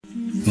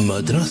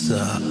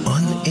Madrasa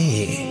on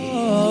Air.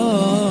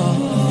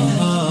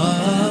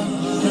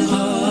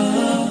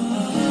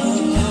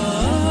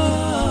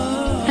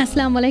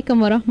 Assalamu alaikum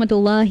wa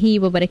rahmatullahi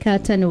wa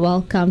barakatuh, and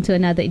welcome to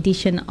another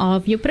edition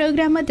of your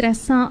program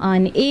Madrasa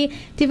on Air,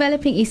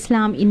 developing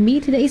Islam in me.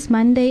 Today is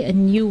Monday, a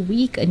new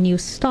week, a new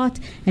start,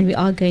 and we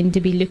are going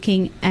to be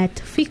looking at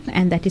fiqh,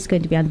 and that is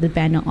going to be under the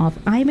banner of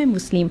I'm a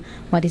Muslim,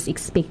 what is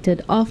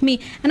expected of me.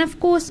 And of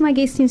course, my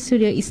guest in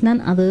studio is none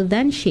other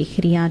than Sheikh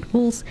Riyad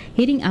Wools,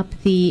 heading up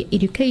the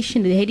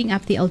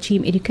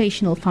Al-Jim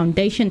Educational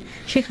Foundation.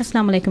 Sheikh,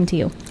 assalamu alaikum to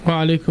you.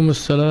 Wa alaikum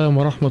assalam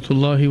wa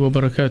rahmatullahi wa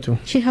barakatuh.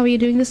 Sheikh, how are you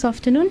doing this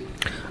afternoon?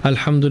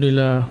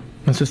 Alhamdulillah,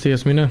 my sister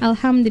Yasmina.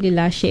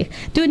 Alhamdulillah, Sheikh.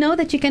 Do know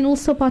that you can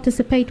also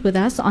participate with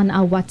us on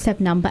our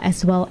WhatsApp number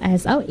as well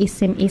as our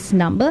SMS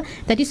number.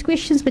 That is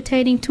questions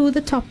pertaining to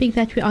the topic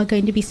that we are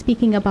going to be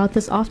speaking about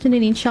this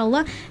afternoon,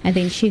 inshallah. And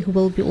then Sheikh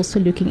will be also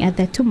looking at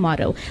that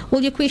tomorrow.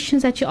 All your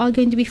questions that you are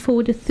going to be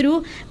forwarded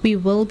through, we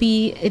will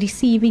be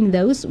receiving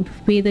those,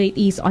 whether it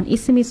is on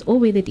SMS or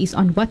whether it is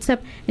on WhatsApp.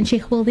 And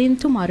Sheikh will then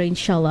tomorrow,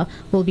 inshallah,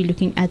 will be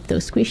looking at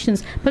those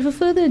questions. But for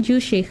further ado,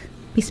 Sheikh,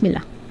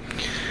 Bismillah.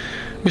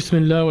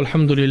 Bismillah,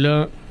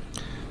 walhamdulillah,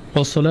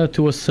 wa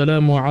salatu wa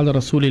salamu ala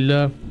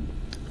rasulillah,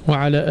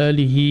 wa ala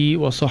alihi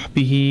wa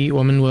sahbihi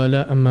wa man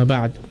wala, amma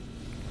ba'd.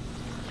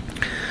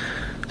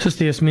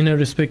 Sister Yasmina,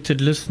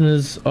 respected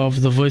listeners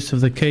of the Voice of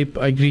the Cape,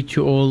 I greet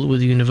you all with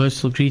the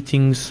universal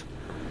greetings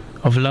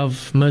of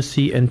love,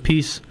 mercy and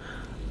peace.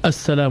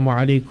 Assalamu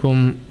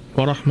alaikum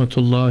wa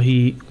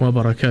rahmatullahi wa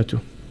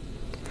barakatuh.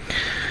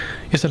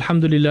 Yes,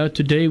 alhamdulillah,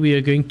 today we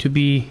are going to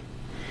be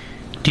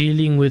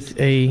dealing with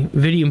a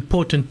very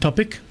important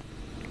topic,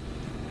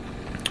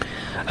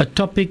 a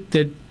topic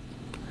that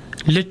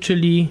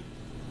literally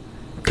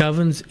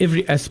governs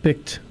every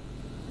aspect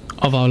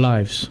of our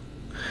lives,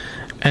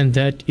 and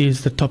that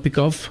is the topic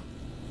of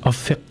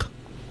fiqh.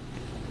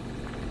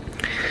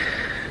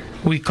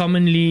 We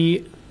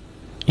commonly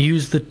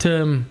use the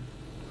term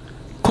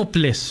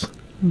koples.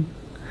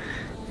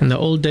 In the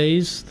old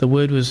days, the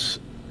word was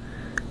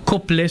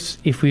koples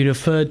if we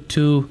referred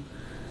to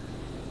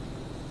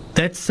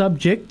that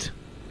subject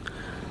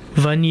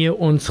wanneer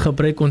ons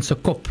gebruik ons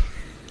kop.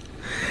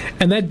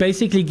 And that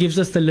basically gives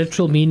us the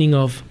literal meaning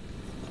of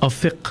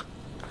fiqh,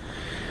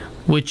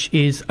 which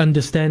is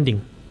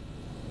understanding.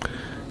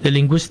 The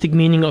linguistic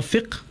meaning of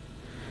fiqh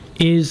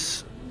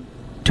is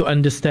to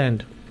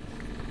understand.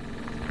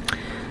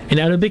 In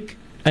Arabic,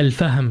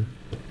 al-fahm.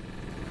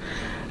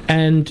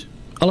 And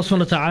Allah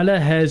subhanahu wa ta'ala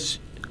has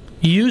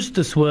used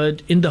this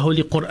word in the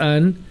Holy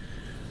Quran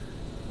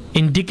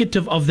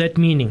indicative of that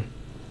meaning.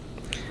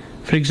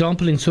 For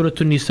example, in Surah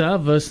An-Nisa,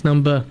 verse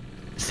number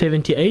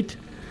 78,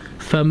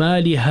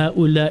 فَمَا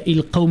لِهَؤُلَاءِ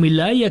الْقَوْمِ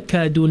لَا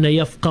يَكَادُونَ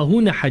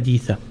يَفْقَهُونَ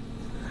حَدِيثًا.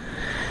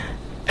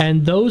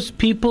 And those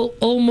people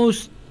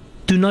almost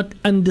do not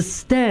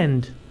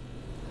understand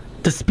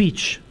the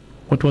speech,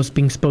 what was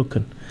being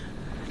spoken.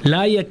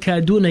 لَا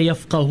يَكَادُونَ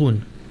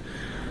يَفْقَهُونَ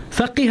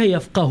فَقِهَ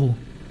يَفْقَهُ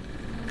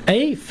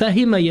أي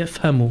فَهِمَ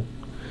يَفْهَمُ,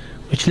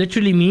 which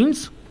literally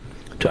means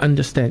to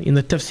understand. In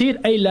the tafsir,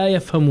 أي لَا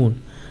يَفْهَمُونَ.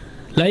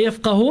 لا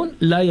يفقهون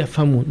لا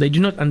يفهمون, they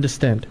do not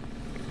understand.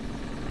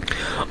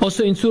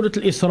 Also in Surah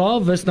Al-Isra,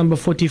 verse number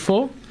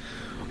 44,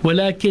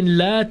 ولكن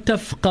لا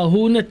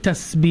تفقهون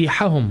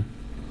تسبيحهم,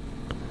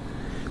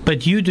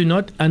 but you do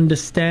not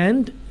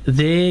understand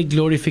their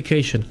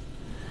glorification.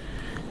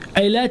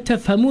 أي لا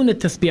تفهمون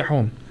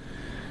تسبيحهم.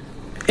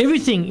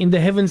 Everything in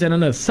the heavens and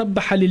on earth,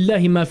 سبح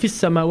لله ما في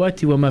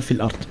السماوات وما في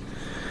الأرض.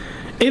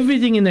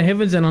 Everything in the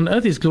heavens and on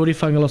earth is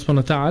glorifying Allah subhanahu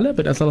wa ta'ala,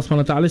 but as Allah subhanahu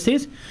wa ta'ala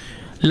says,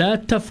 لا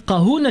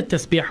تفقهون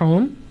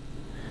تسبيحهم,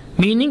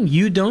 meaning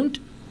you don't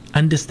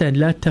understand.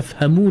 لا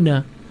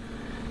تفهمون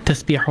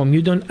تسبيحهم,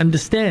 you don't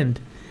understand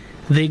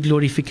their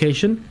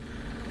glorification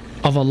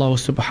of Allah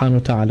subhanahu wa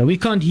ta'ala. We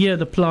can't hear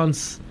the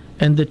plants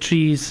and the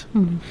trees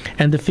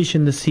and the fish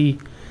in the sea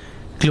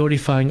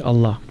glorifying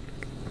Allah.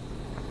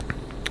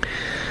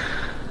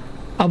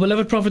 Our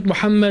beloved Prophet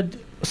Muhammad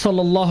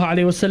sallallahu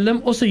alayhi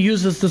wasallam also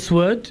uses this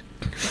word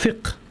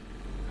fiqh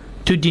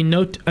to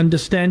denote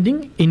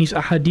understanding in his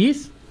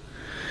ahadith.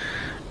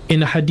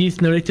 In a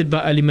hadith narrated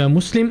by Al-Imam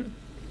Muslim,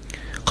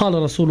 قال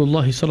رسول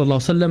الله صلى الله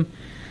عليه وسلم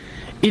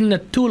إن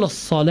طول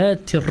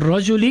الصلاة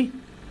الرجل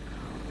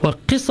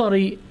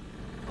وقصر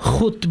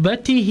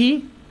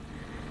خطبته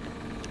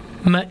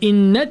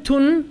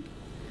مئنة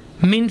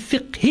من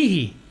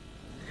فقهه,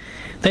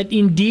 that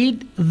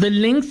indeed the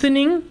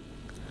lengthening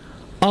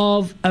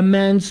of a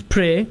man's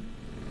prayer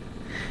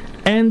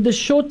and the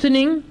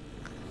shortening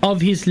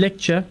of his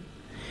lecture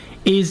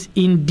is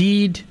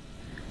indeed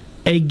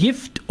a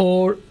gift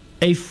or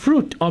a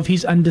fruit of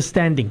his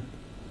understanding.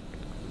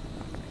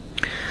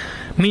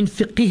 Min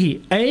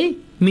fiqhihi, ay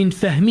min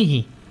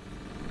fahmihi.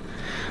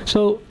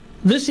 So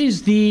this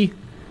is the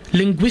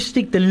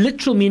linguistic, the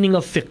literal meaning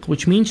of fiqh,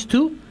 which means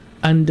to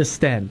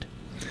understand.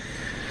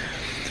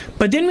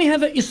 But then we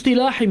have an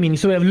istilahi meaning.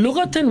 So we have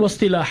lughatan wa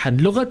istilahan.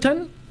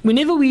 Lughatan,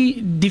 whenever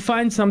we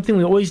define something,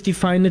 we always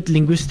define it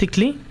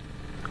linguistically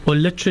or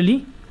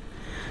literally,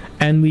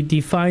 and we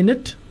define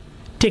it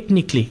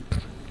technically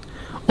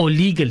or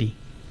legally.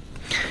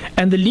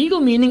 And the legal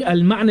meaning,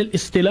 al-ma'na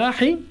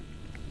al-istilahi,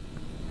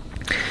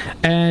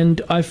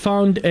 and I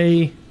found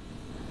a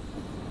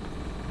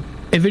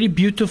very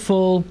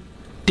beautiful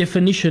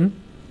definition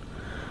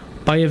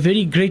by a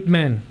very great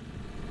man.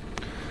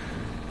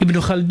 Ibn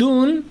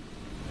Khaldun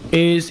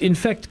is in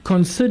fact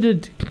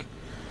considered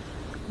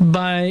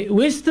by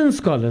Western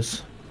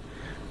scholars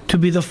to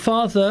be the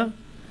father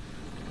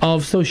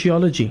of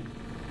sociology,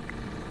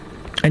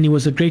 and he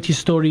was a great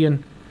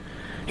historian.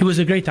 He was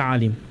a great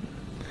alim.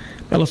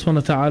 May Allah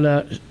subhanahu wa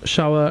ta'ala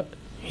shower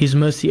His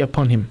mercy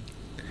upon him.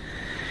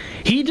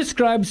 He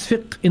describes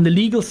fiqh in the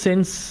legal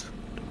sense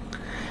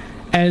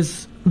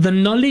as the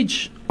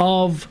knowledge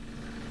of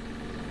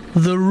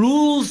the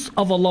rules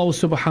of Allah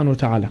subhanahu wa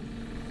ta'ala,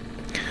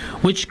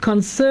 which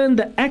concern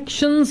the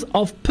actions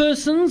of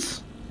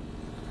persons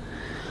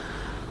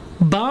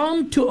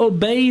bound to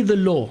obey the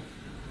law.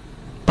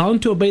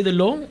 Bound to obey the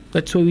law,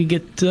 that's where we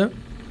get the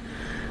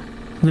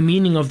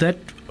meaning of that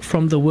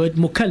from the word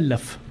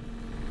mukallaf.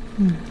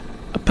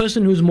 A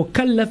person who's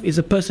mukallaf is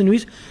a person who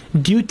is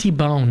duty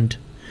bound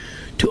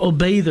to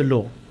obey the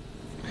law.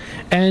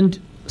 And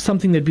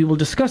something that we will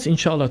discuss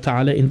inshallah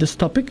ta'ala in this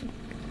topic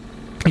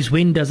is,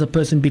 when does a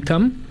person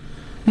become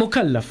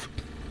mukallaf?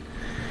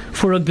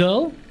 For a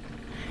girl,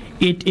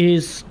 it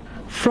is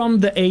from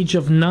the age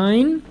of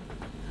 9,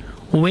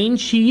 when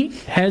she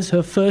has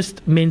her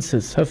first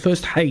menses, her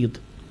first hayd.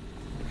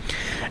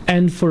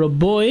 And for a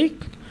boy,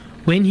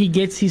 when he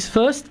gets his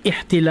first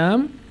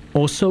ihtilam,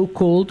 or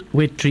so-called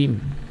wet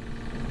dream.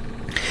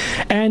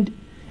 And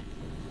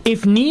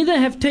if neither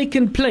have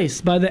taken place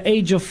by the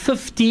age of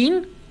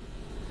 15,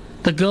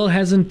 the girl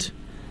hasn't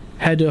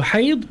had her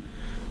hayd,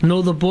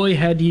 nor the boy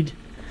had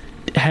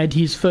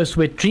his first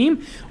wet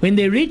dream. When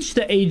they reach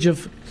the age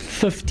of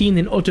 15,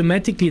 then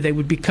automatically they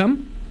would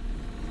become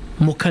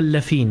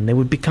mukallafeen. They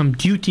would become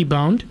duty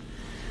bound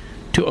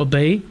to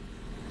obey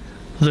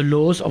the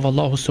laws of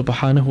Allah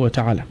subhanahu wa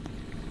ta'ala.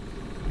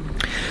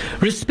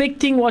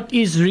 Respecting what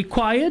is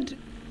required,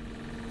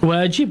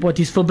 wajib, what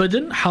is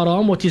forbidden,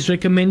 haram, what is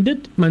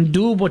recommended,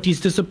 mandoob, what is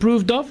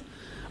disapproved of,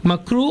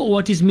 makruh,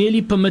 what is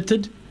merely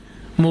permitted,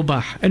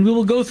 mubah. And we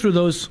will go through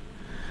those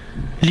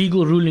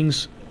legal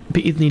rulings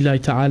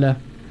bi'idhnillahi ta'ala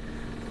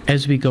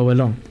as we go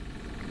along.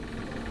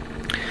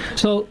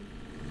 So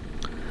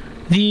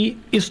the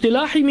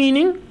istilahi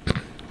meaning,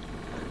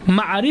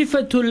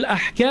 ma'rifatul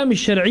ahkam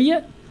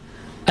al-shar'iyya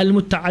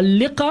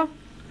al-muta'alliqa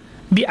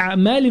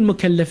bi'a'mal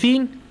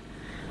al-mukallafin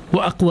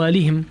wa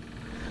aqwalihim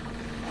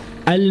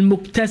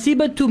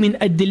al-muktasibatu min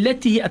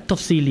adillatihi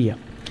at-tafsiliyya.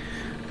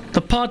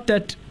 The part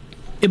that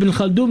Ibn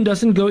Khaldun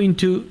doesn't go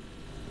into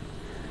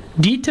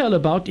detail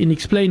about in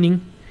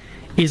explaining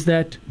is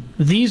that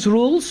these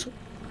rules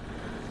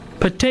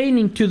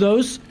pertaining to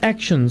those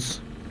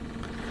actions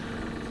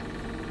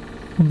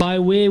by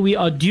where we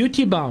are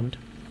duty bound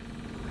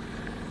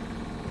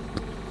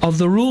of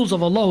the rules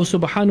of Allah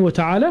subhanahu wa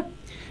ta'ala,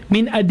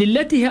 min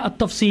adillatiha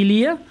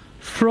at-tafsiliyya,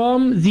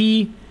 from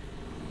the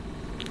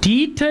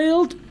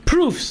detailed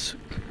proofs,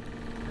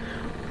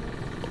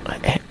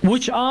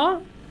 which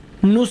are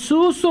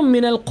nususum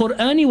min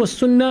al-Qur'ani wa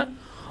sunnah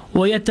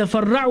wa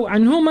yatafarra'u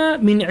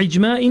anhuma min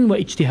ijma'in wa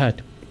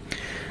ijtihad.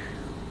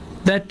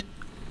 That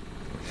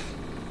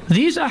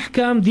these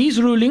ahkam,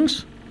 these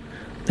rulings,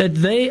 that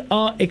they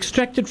are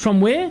extracted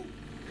from where?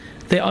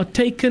 They are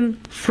taken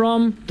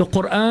from the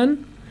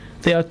Qur'an,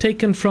 they are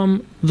taken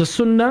from the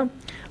Sunnah,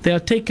 they are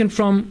taken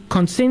from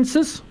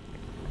consensus,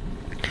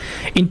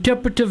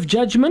 interpretive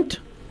judgment,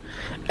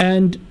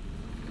 and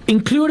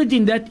included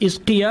in that is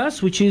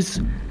qiyas, which is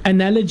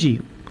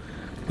analogy.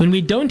 When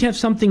we don't have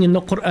something in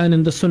the Qur'an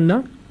and the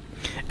Sunnah,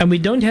 and we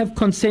don't have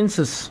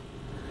consensus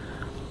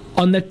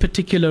on that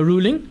particular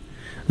ruling,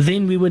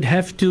 then we would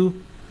have to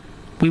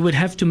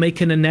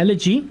make an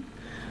analogy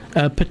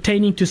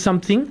pertaining to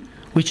something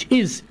which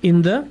is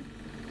in the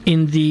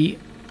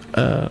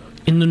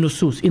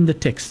nusus, in the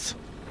texts.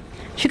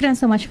 Shukran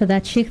so much for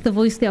that, Sheikh. The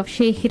voice there of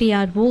Sheikh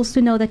Riyad Walls.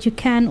 To know that you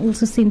can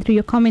also send through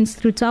your comments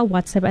through to our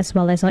WhatsApp as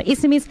well as our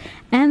SMS.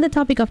 And the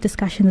topic of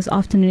discussion this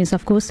afternoon is,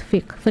 of course,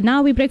 fiqh. For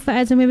now, we break for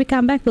ads, and when we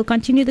come back, we'll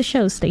continue the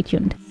show. Stay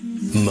tuned.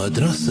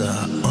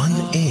 Madrasa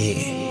on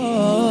air.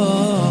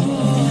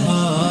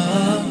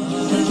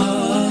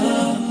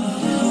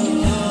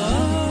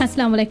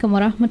 Assalamu alaikum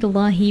wa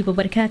rahmatullahi wa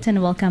barakatuh,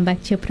 and welcome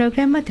back to your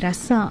program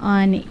Madrasa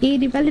on Air,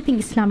 Developing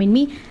Islam in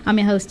Me. I'm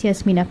your host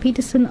Yasmina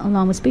Peterson,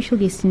 along with special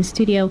guest in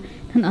studio,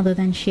 none other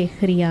than Sheikh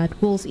Riyad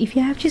Walls. If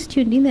you have just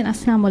tuned in, then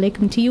assalamu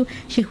alaikum to you.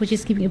 Sheikh was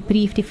just giving a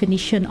brief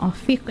definition of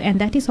fiqh,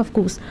 and that is of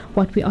course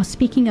what we are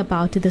speaking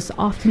about this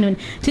afternoon.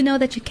 To know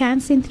that you can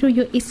send through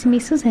your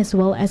SMSs as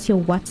well as your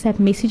WhatsApp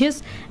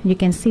messages, and you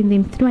can send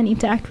them through and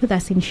interact with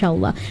us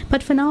inshallah.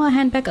 But for now, I'll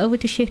hand back over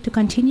to Sheikh to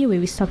continue where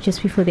we stopped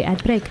just before the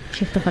ad break.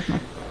 Sheikh, tafadhal.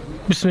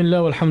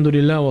 Bismillah,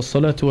 walhamdulillah,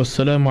 wassalatu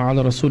wassalamu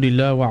ala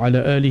rasulillah wa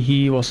ala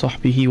alihi wa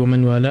sahbihi wa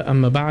man wala,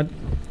 amma ba'd.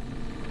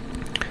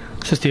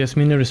 Sister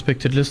Yasmina,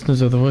 respected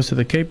listeners of the Voice of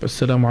the Cape,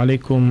 assalamu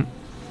alaikum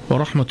wa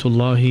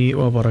rahmatullahi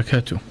wa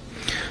barakatuh.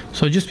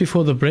 So just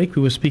before the break,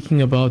 we were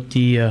speaking about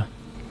the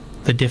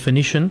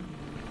definition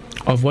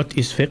of what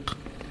is fiqh.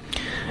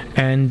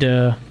 And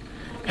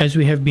as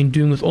we have been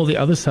doing with all the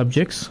other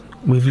subjects,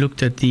 we've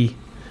looked at the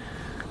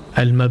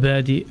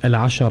al-mabadi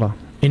al-ashara.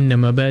 Inna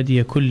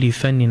mabadi kulli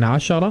fannin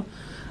ashara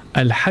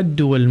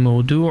al-haddu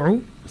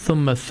wal-mawdu'u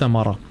thumma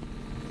al-thamara.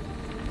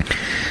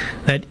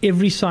 That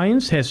every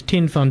science has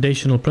 10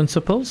 foundational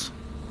principles.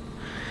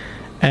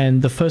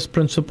 And the first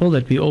principle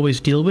that we always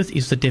deal with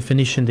is the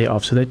definition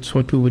thereof. So that's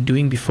what we were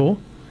doing before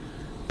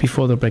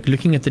the break.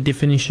 Looking at the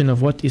definition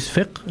of what is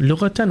fiqh,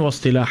 lughatan wa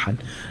istilahan.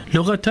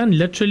 Lughatan,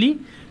 literally,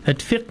 that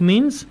fiqh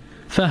means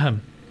faham,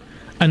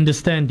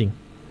 understanding.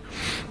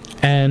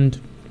 And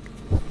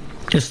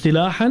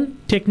istilahan,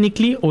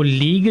 technically or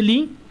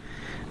legally,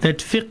 that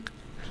fiqh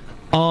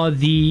are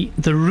the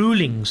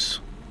rulings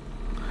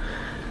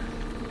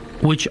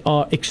which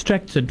are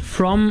extracted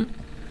from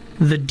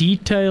the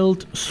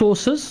detailed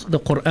sources, the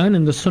Quran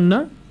and the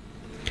Sunnah,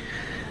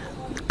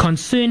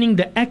 concerning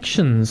the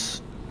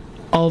actions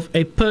of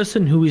a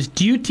person who is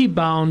duty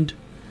bound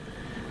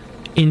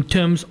in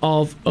terms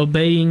of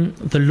obeying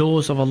the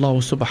laws of Allah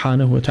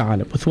subhanahu wa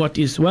ta'ala, with what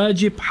is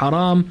wajib,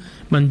 haram,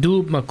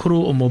 mandub,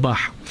 makruh or mubah.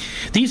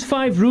 These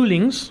 5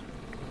 rulings,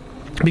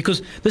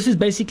 because this is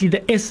basically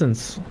the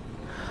essence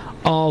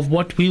of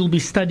what we'll be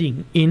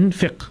studying in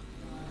fiqh.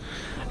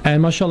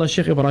 And mashallah,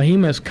 Shaykh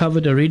Ibrahim has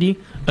covered already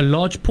a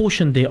large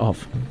portion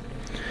thereof.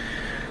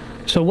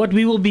 So what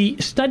we will be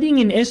studying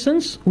in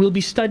essence, we'll be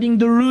studying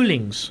the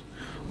rulings.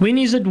 When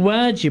is it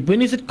wajib?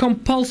 When is it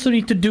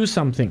compulsory to do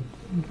something?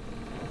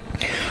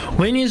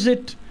 When is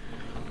it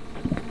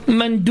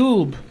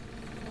mandub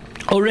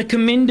or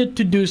recommended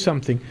to do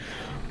something?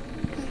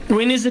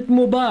 When is it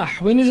mubah?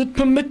 When is it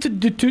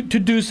permitted to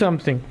do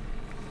something?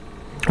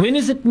 When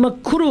is it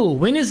makruh?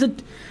 When is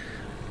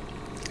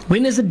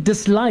it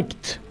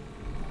disliked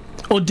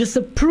or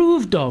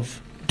disapproved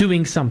of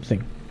doing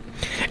something?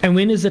 And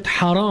when is it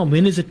haram?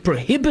 When is it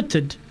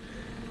prohibited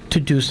to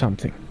do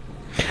something?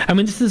 I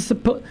mean, this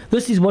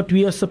is what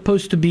we are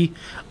supposed to be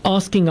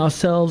asking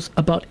ourselves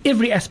about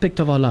every aspect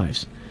of our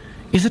lives.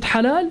 Is it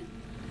halal?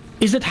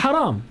 Is it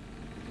haram?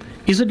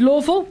 Is it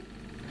lawful?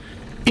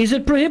 Is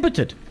it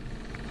prohibited?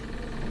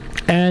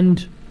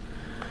 And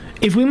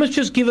if we must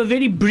just give a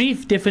very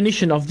brief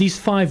definition of these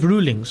 5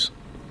 rulings,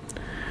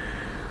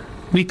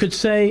 we could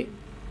say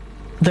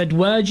that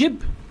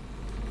wajib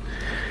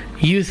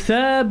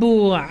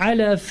yuthabu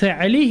ala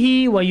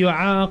fa'lihi wa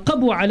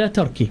yu'aqabu ala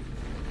tarki.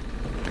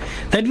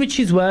 That which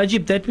is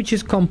wajib, that which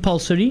is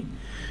compulsory,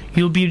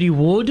 you'll be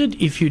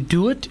rewarded if you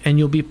do it, and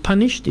you'll be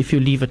punished if you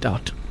leave it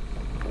out.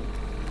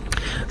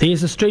 There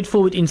is a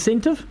straightforward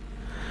incentive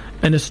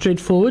and a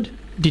straightforward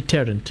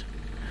deterrent.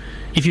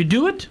 If you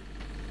do it,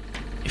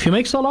 if you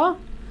make salah,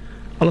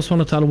 Allah subhanahu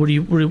wa ta'ala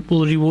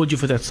will reward you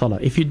for that salah.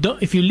 If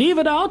you leave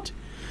it out,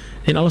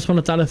 then Allah subhanahu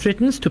wa ta'ala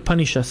threatens to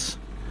punish us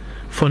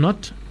for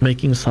not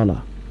making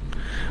salah.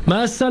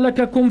 مَا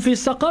سَلَكَكُمْ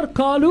فِي السَّقَرِ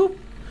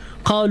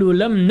قَالُوا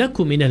لَمْ نَكُ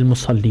مِنَ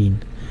الْمُصَلِّينَ.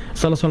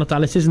 So Allah subhanahu wa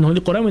ta'ala says in the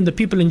Holy Quran, when the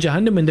people in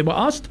Jahannam, when they were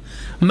asked,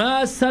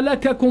 مَا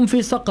سَلَكَكُمْ فِي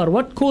السَّقَرِ,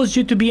 what caused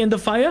you to be in the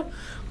fire?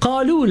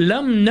 قَالُوا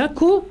لَمْ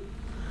نَكُ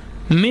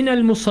مِنَ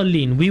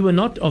الْمُصَلِّينَ. We were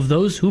not of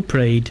those who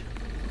prayed.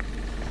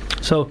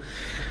 So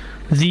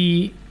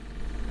the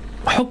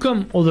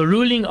hukam or the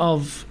ruling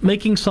of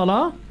making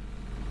salah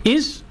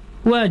is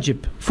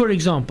wajib. For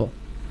example,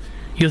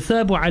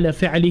 يُثَابُ عَلَى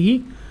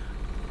فِعْلِهِ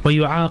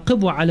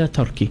وَيُعَاقِبُ عَلَى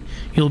تَرْكِهِ.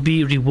 You'll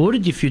be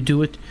rewarded if you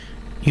do it,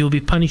 you'll be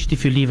punished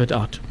if you leave it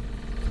out.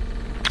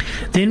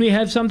 Then we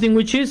have something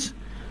which is,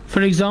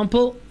 for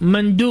example,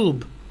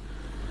 mandub,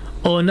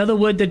 or another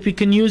word that we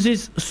can use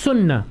is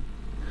sunnah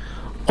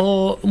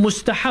or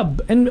mustahab,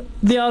 and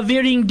there are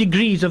varying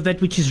degrees of that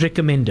which is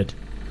recommended.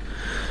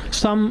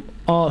 Some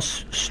are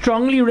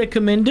strongly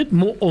recommended,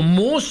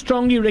 more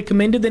strongly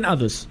recommended than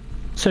others,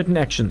 certain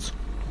actions.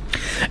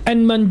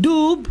 And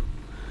mandub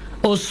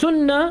or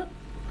sunnah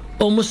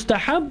or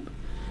mustahab,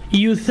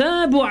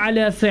 يُثَابُ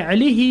عَلَى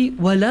فِعْلِهِ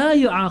وَلَا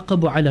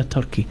يُعَاقَبُ عَلَى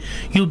تَرْكِهِ.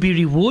 You'll be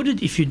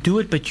rewarded if you do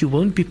it, but you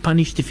won't be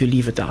punished if you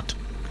leave it out.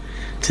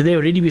 So there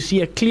already we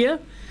see a clear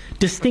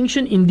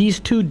distinction in these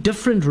 2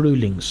 different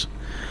rulings.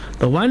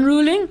 The one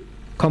ruling,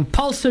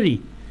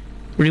 compulsory,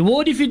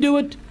 reward if you do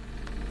it,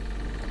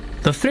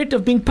 the threat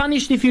of being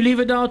punished if you leave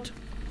it out.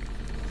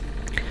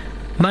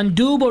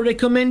 Mandub or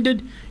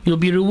recommended, you'll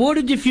be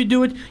rewarded if you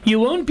do it, you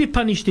won't be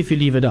punished if you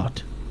leave it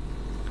out.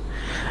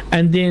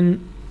 And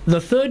then the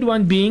third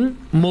one being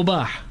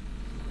mubah,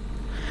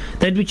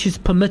 that which is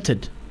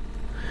permitted.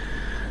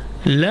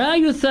 لا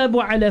يثاب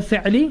على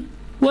فعلي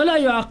ولا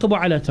يعاقب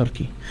على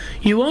تركي.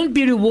 You won't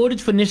be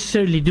rewarded for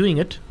necessarily doing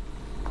it,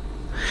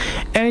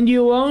 and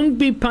you won't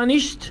be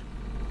punished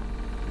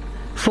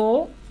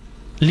for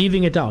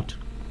leaving it out.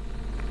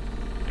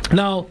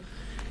 Now,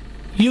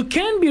 you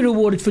can be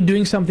rewarded for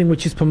doing something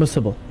which is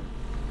permissible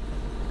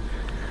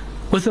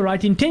with the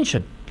right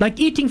intention,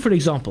 like eating, for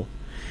example.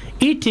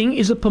 Eating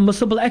is a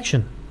permissible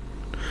action.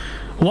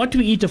 What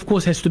we eat, of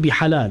course, has to be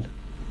halal,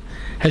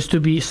 has to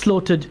be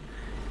slaughtered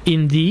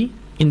in the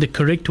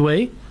correct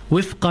way,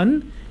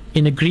 wifqan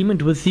in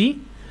agreement with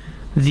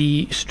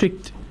the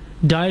strict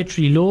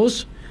dietary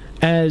laws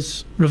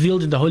as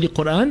revealed in the Holy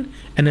Quran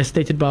and as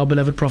stated by our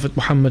beloved Prophet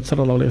Muhammad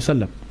sallallahu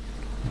alaihi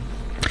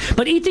wasallam.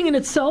 But eating in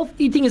itself,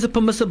 eating is a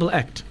permissible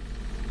act.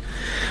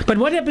 But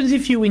what happens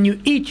if when you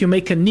eat, you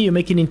make a niyyah, you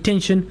make an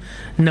intention,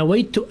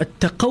 nawaitu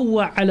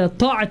at-taqawwa ala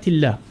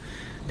ta'atillah.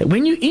 That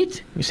when you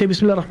eat, you say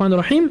Bismillah ar-Rahman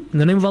ar-Rahim, in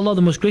the name of Allah,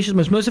 the most gracious,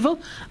 most merciful,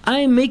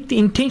 I make the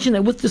intention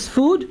that with this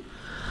food,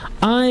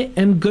 I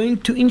am going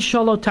to,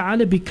 inshallah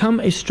ta'ala, become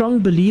a strong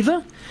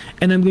believer,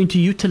 and I'm going to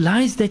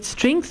utilize that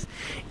strength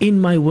in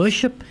my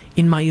worship,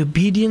 in my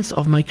obedience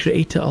of my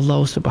Creator,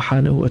 Allah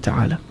subhanahu wa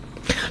ta'ala.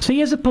 So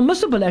here's a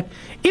permissible act.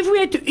 If we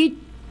had to eat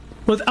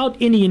without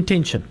any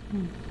intention,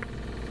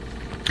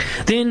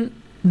 then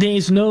there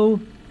is no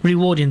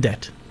reward in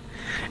that.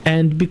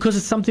 And because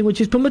it's something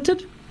which is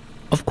permitted,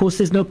 of course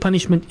there's no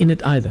punishment in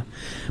it either.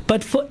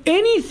 But for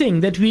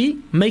anything that we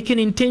make an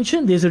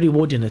intention, there's a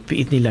reward in it,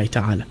 bi'idhnillahi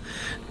ta'ala.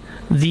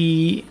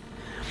 The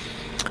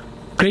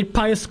great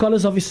pious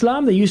scholars of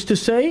Islam, they used to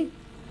say,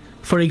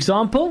 for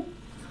example,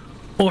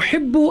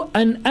 أحب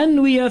أن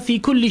أنوي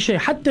في كل شيء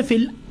حتى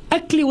في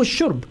الأكل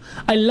والشرب.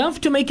 I love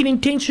to make an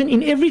intention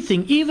in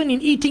everything, even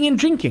in eating and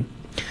drinking.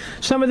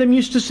 Some of them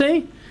used to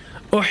say,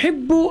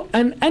 أحب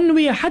أن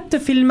أنوي حتى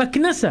في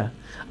المكنسة.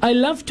 I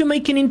love to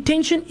make an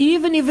intention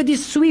even if it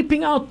is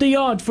sweeping out the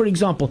yard, for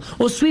example,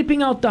 or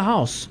sweeping out the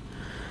house.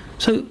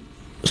 So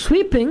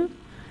sweeping,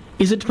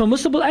 is it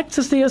permissible act,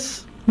 Sister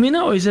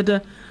Yasmina, or is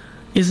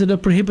it a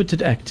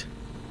prohibited act?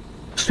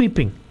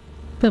 Sweeping.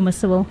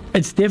 Permissible.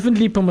 It's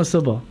definitely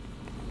permissible.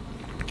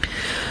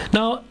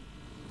 Now,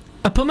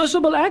 a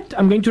permissible act,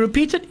 I'm going to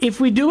repeat it,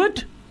 if we do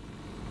it,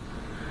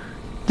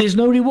 there's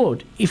no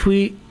reward. If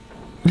we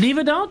leave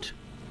it out,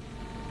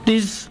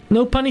 there's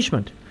no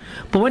punishment.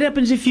 But what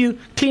happens if you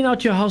clean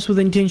out your house with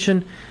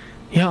intention,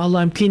 Ya Allah,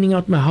 I'm cleaning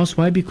out my house.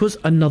 Why? Because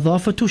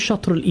an-nadhafatu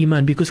shatr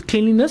al-iman. Because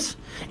cleanliness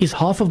is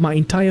half of my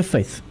entire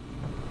faith.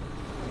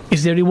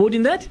 Is there reward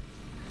in that?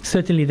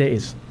 Certainly there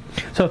is.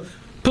 So,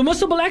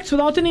 permissible acts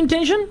without an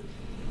intention,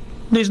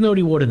 there's no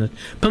reward in it.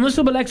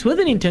 Permissible acts with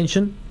an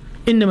intention,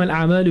 إِنَّمَا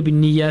الْأَعْمَالُ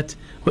بِالنِّيَّاتِ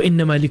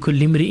وَإِنَّمَا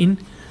لِكُلِّ امْرِئٍ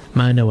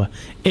مَا نَوَى.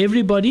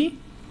 Everybody,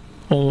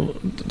 or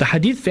the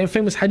hadith,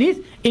 famous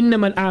hadith,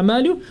 إِنَّمَا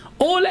الْأَعْمَالُ,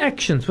 all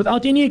actions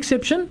without any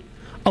exception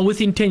are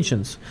with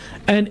intentions,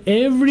 and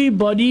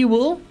everybody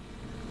will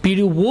be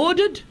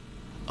rewarded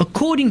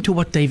according to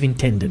what they've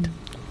intended.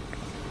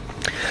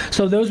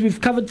 So those,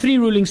 we've covered 3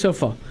 rulings so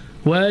far.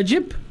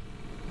 Wajib,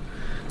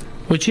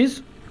 which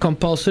is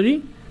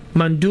compulsory;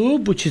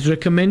 mandub, which is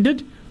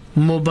recommended;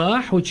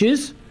 mubah, which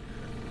is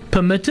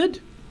permitted;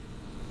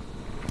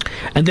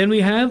 and then we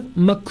have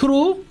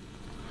makruh,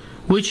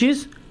 which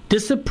is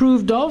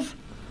disapproved of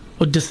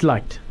or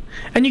disliked.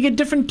 And you get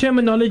different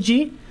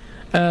terminology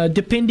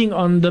depending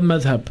on the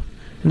madhab.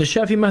 In the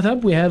Shafi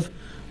madhab, we have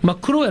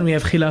makruh and we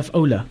have khilaf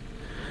awla.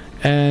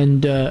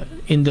 And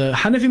in the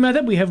Hanafi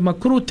madhab, we have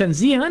makruh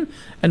tanzihan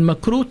and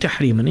makruh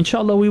tahriman.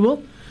 Inshallah, we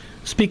will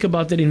speak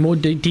about that in more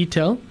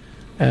detail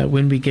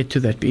when we get to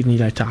that,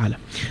 bi'idhnillah ta'ala.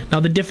 Now,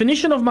 the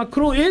definition of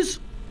makruh is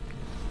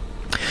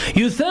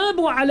يُثَابُ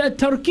عَلَى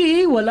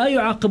تَرْكِهِ وَلَا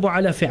يُعَاقِبُ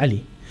عَلَى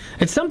فِعَلِهِ.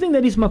 It's something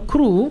that is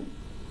makruh.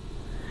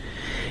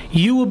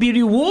 You will be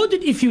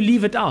rewarded if you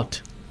leave it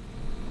out.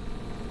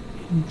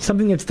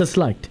 Something that's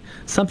disliked,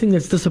 something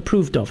that's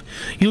disapproved of.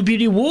 You'll be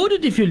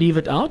rewarded if you leave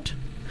it out,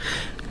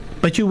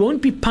 but you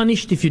won't be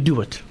punished if you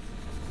do it.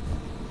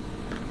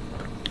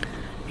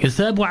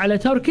 يُثَابُ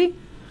عَلَى تَرْكِهِ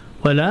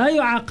وَلَا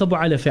يُعَاقِبُ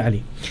عَلَى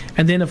فِعَلِهِ.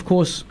 And then, of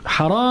course,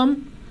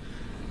 haram,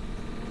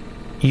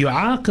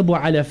 يُعَاقِبُ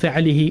عَلَى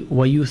فِعَلِهِ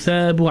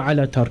وَيُثَابُ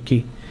عَلَى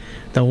تَرْكِهِ.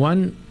 The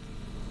one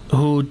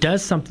who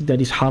does something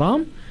that is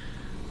haram,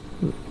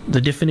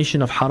 the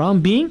definition of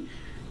haram being,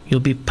 you'll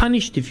be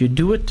punished if you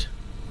do it,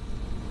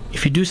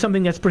 if you do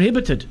something that's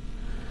prohibited.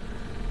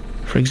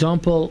 For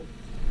example,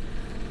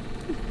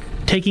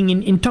 taking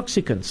in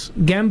intoxicants,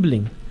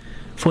 gambling,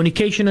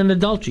 fornication and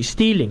adultery,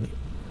 stealing,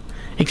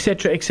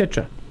 etc.,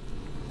 etc.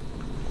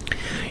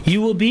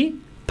 You will be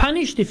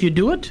punished if you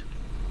do it.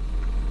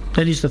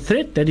 That is the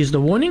threat, that is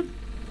the warning.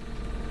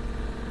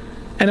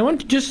 And I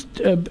want to just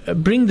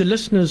bring the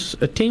listeners'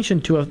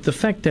 attention to the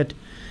fact that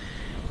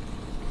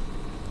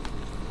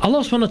Allah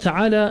subhanahu wa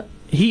ta'ala,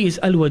 He is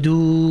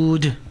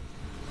Al-Wadud,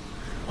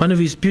 one of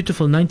His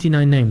beautiful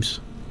 99 names.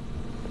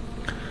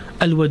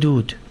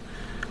 Al-Wadud,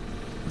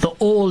 the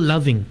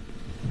all-loving.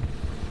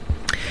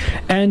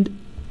 And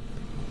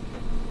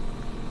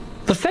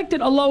the fact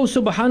that Allah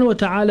subhanahu wa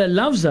ta'ala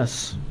loves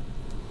us,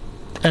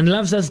 and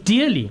loves us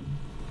dearly.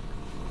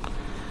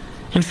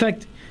 In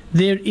fact,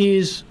 there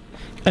is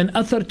an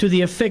athar to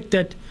the effect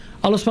that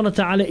Allah subhanahu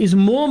wa ta'ala is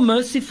more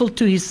merciful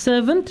to His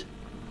servant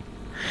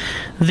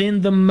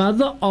than the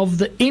mother of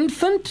the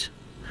infant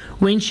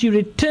when she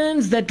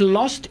returns that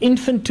lost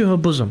infant to her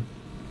bosom.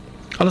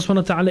 Allah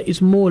subhanahu wa ta'ala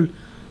is more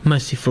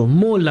merciful,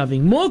 more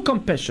loving, more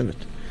compassionate.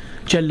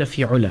 Jalla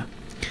fi'ula.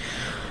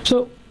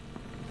 So,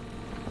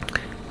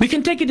 we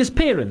can take it as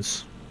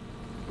parents,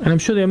 and I'm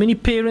sure there are many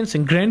parents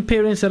and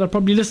grandparents that are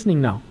probably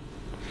listening now,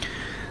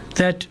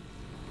 that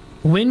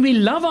when we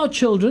love our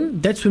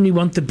children, that's when we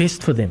want the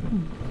best for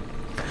them.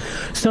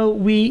 So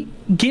we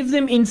give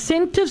them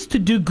incentives to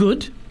do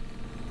good,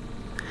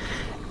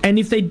 and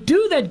if they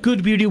do that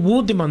good, we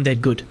reward them on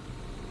that good.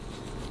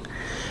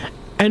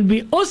 And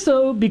we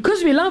also,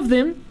 because we love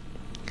them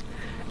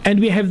and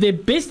we have their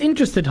best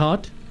interest at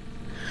heart,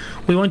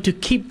 we want to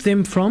keep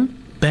them from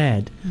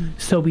bad.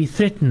 So we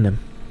threaten them.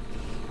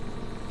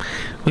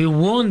 We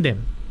warn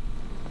them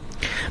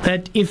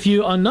that if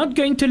you are not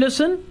going to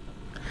listen,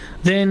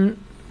 then,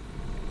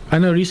 I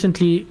know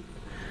recently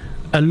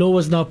a law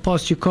was now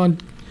passed, you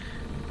can't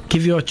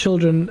give your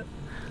children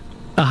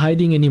a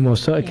hiding anymore.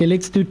 So, okay,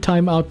 let's do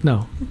time out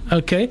now.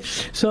 Okay,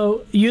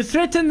 so you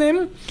threaten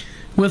them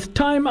with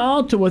time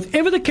out or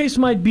whatever the case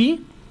might be.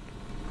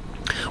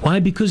 Why?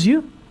 Because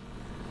you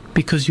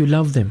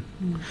love them.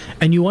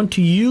 And you want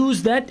to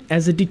use that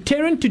as a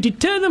deterrent to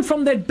deter them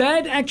from that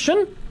bad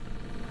action,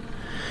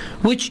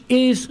 which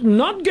is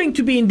not going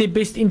to be in their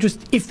best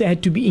interest if they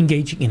had to be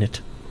engaging in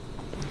it.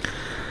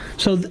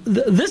 So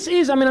this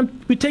is,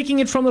 we're taking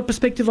it from the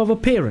perspective of a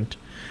parent.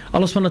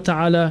 Allah subhanahu wa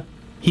ta'ala,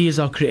 He is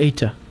our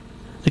creator,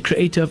 the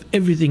creator of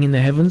everything in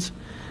the heavens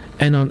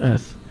and on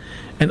earth.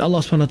 And Allah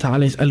subhanahu wa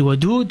ta'ala is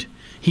Al-Wadud.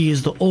 He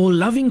is the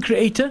all-loving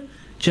creator,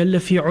 Jalla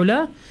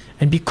fi'ula.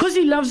 And because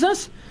He loves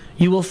us,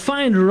 you will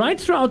find right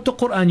throughout the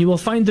Quran, you will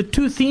find the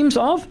two themes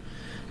of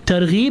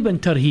Targheeb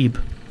and Tarheeb.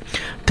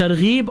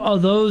 Targheeb are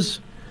those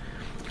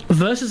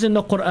verses in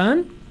the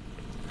Quran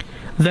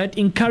that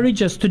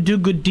encourage us to do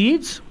good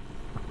deeds,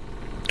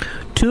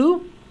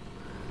 to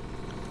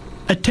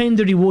attain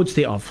the rewards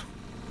thereof.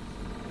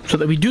 So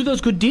that we do those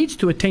good deeds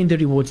to attain the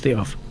rewards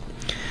thereof.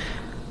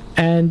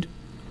 And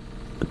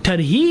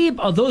Tarheeb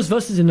are those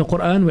verses in the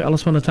Quran where Allah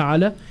subhanahu wa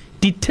ta'ala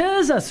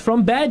deters us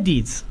from bad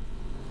deeds,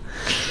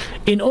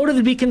 in order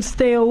that we can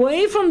stay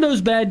away from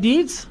those bad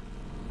deeds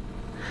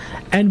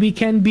and we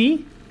can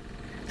be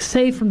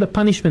saved from the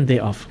punishment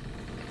thereof.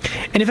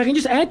 And if I can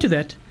just add to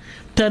that,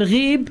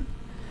 Targheeb,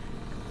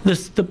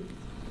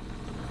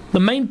 the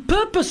main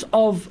purpose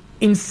of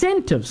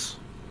incentives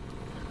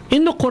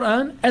in the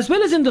Quran as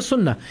well as in the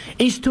Sunnah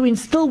is to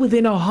instill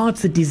within our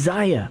hearts a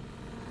desire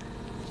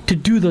to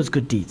do those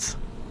good deeds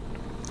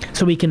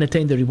so we can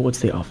attain the rewards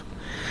thereof.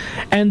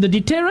 And the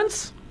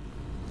deterrents,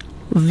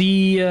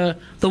 the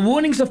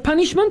warnings of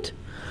punishment,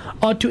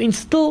 are to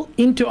instill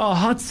into our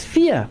hearts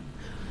fear,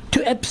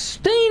 to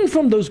abstain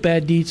from those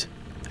bad deeds,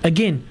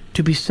 again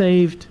to be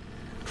saved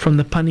from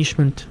the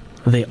punishment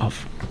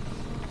thereof.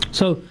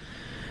 So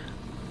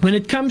when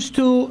it comes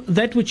to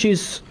that which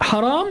is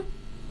haram,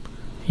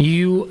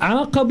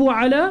 يُعَاقَبُ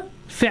عَلَى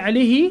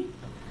فِعْلِهِ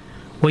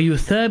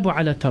وَيُثَابُ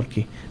عَلَى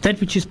تَرْكِهِ. That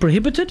which is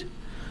prohibited,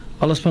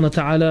 Allah subhanahu wa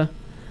ta'ala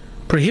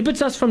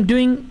prohibits us from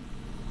doing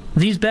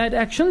these bad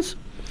actions.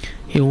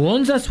 He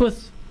warns us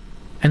with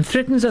and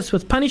threatens us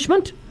with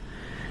punishment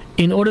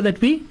in order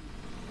that we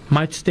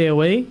might stay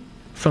away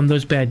from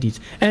those bad deeds.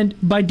 And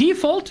by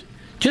default,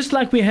 just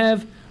like we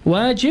have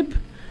wajib,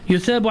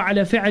 yuthabu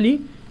ala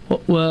fi'li,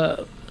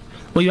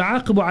 wa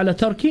yu'aqibu ala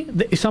tarki,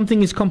 if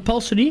something is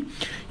compulsory,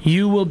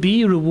 you will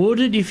be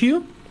rewarded if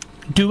you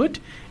do it,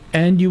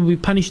 and you will be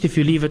punished if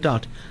you leave it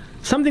out.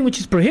 Something which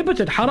is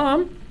prohibited,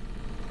 haram,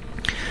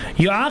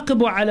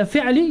 yu'aqibu ala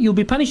fi'li, you'll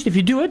be punished if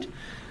you do it,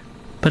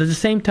 but at the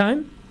same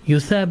time,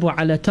 yuthabu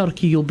ala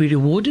tarki, you'll be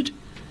rewarded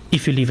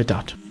if you leave it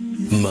out.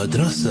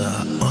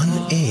 Madrasa on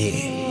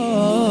air.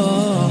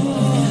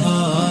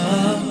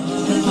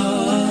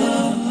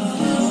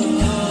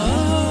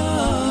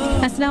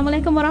 Assalamu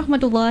alaikum wa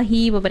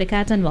rahmatullahi wa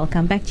barakatuh, and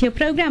welcome back to your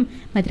program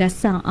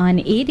Madrasa on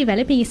Air,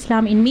 Developing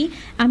Islam in Me.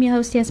 I'm your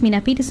host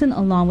Yasmina Peterson,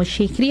 along with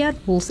Sheikh Riyad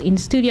Wolves in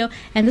studio,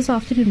 and this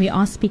afternoon we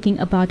are speaking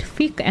about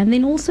fiqh. And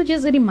then also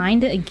just a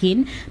reminder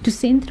again to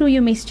send through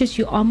your messages.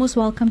 You are most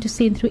welcome to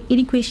send through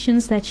any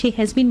questions that Sheikh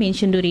has been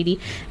mentioned already.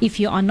 If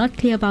you are not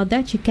clear about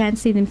that, you can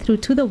send them through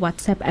to the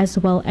WhatsApp as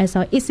well as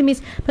our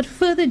SMS. But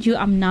further ado,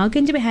 I'm now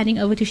going to be handing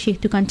over to Sheikh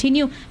to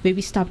continue where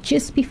we stopped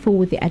just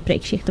before the ad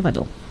break. Sheikh,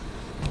 tafadhal.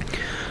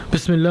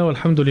 Bismillah,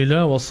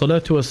 alhamdulillah, wa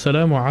salatu wa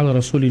salamu ala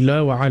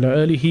rasulillah wa ala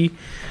alihi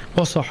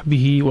wa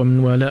sahbihi wa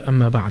min wala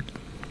amma ba'd.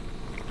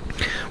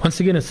 Once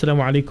again,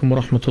 assalamu alaikum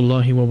wa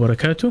rahmatullahi wa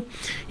barakatuh.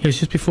 Yes,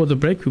 just before the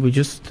break, we were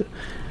just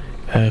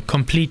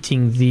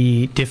completing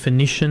the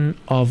definition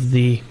of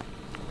the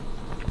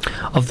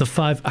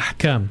 5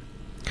 ahkam,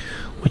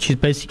 which is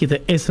basically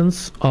the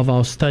essence of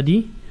our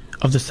study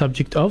of the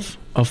subject of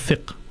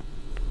fiqh.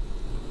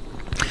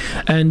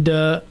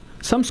 And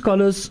some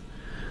scholars,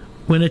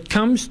 when it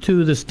comes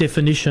to this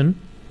definition,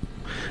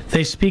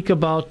 they speak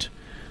about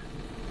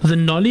the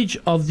knowledge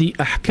of the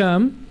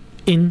ahkam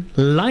in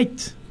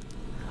light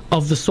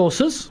of the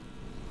sources,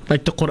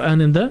 like the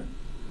Quran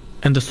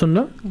and the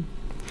Sunnah,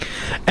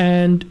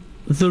 and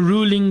the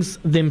rulings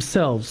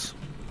themselves.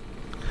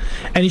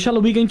 And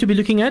inshallah, we're going to be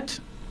looking at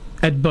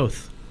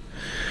both.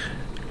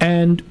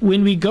 And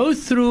when we go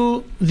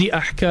through the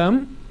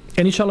ahkam,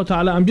 and inshallah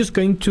ta'ala, I'm just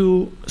going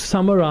to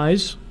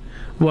summarize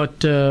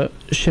what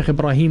Sheikh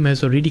Ibrahim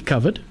has already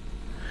covered,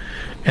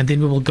 and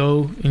then we will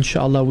go,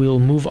 inshallah, we'll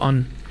move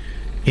on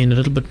in a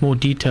little bit more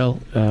detail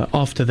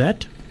after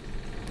that.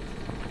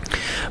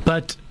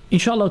 But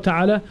inshallah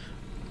ta'ala,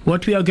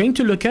 what we are going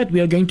to look at, we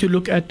are going to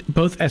look at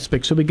both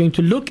aspects. So we're going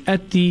to look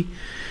at the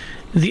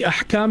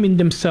ahkam in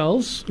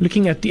themselves,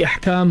 looking at the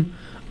ahkam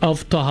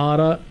of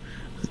tahara,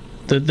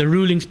 the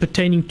rulings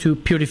pertaining to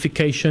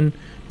purification,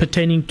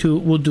 pertaining to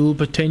wudu,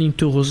 pertaining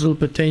to ghusl,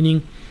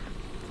 pertaining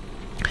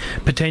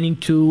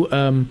to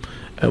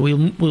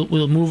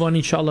we'll move on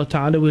inshallah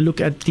ta'ala. We'll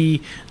look at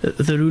the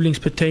rulings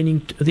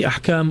pertaining to the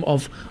ahkam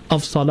of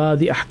salah,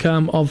 the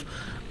ahkam of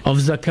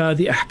zakah,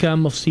 the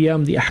ahkam of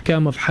siyam, the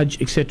ahkam of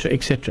hajj, etc.,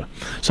 etc.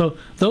 So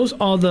those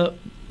are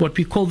what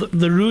we call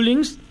the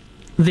rulings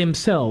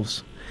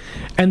themselves.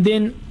 And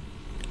then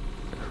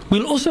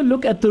we'll also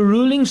look at the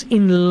rulings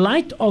in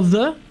light of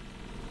the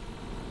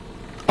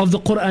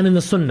Quran and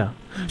the Sunnah.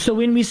 So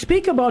when we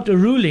speak about a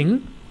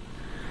ruling,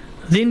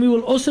 then we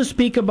will also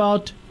speak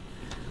about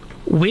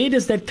where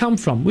does that come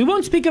from. We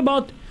won't speak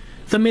about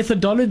the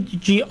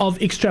methodology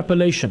of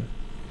extrapolation,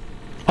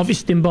 of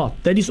istinbat.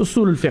 That is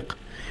usul al-fiqh.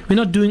 We're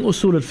not doing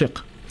usul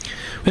al-fiqh.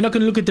 We're not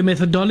going to look at the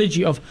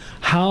methodology of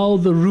how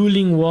the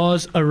ruling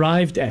was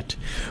arrived at.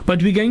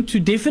 But we're going to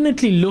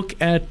definitely look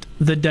at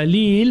the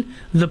dalil,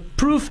 the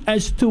proof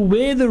as to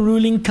where the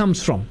ruling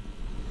comes from.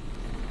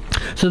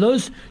 So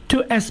those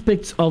two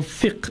aspects of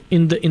fiqh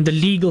in the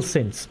legal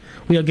sense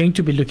we are going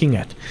to be looking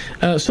at.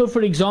 So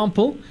for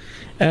example,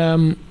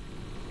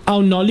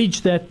 our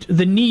knowledge that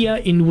the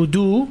niyyah in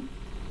wudu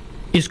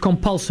is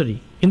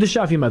compulsory in the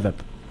Shafi madhab.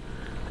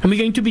 And we're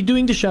going to be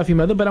doing the Shafi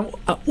madhab, but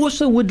I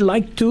also would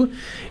like to,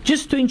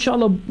 just to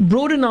inshallah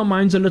broaden our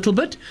minds a little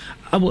bit,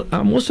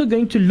 I'm also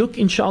going to look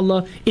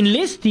inshallah in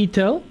less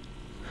detail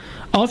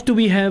after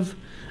we've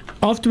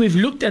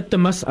looked at the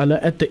mas'ala,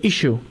 at the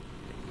issue.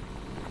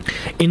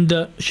 In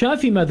the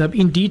Shafi madhab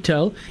in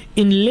detail,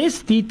 in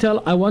less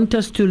detail, I want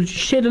us to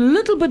shed a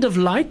little bit of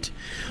light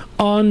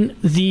on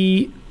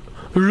the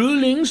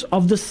rulings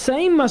of the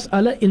same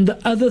mas'ala in the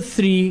other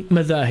three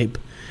madhahib.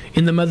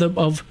 In the madhab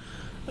of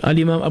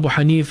Al-Imam Abu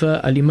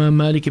Hanifa, Al-Imam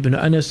Malik ibn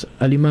Anas,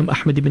 Al-Imam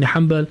Ahmad ibn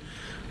Hanbal,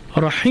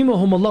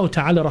 rahimahumullah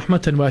ta'ala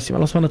rahmatan wasi'ah.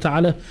 Allah subhanahu wa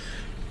ta'ala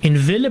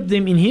envelop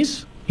them in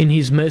His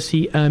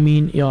mercy.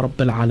 Ameen ya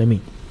Rabbil Alameen.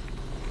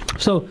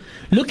 So,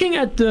 looking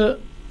at the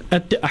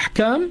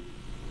ahkam,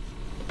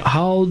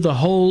 how the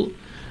whole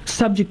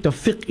subject of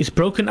fiqh is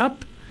broken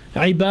up,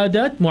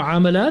 ibadat,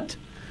 mu'amalat,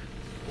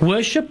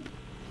 worship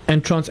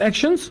and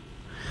transactions.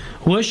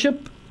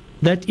 Worship,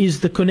 that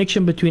is the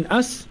connection between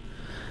us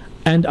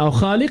and our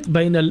Khaliq,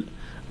 بين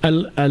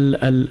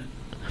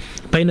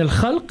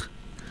الخلق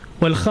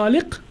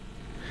والخالق,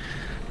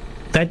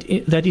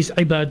 that is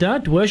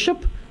ibadat,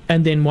 worship.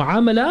 And then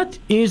mu'amalat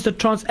is the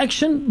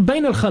transaction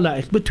بين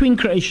الخلائق, between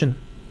creation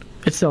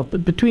itself,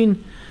 but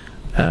between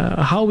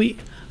how we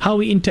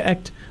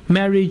interact,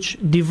 marriage,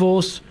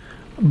 divorce,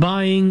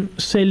 buying,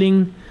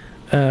 selling,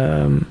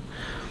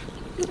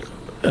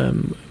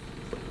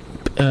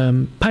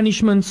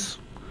 punishments,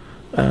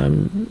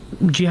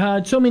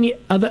 jihad, so many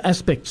other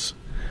aspects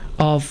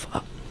of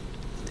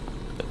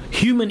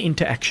human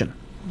interaction.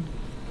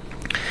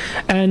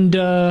 And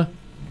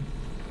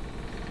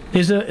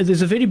there's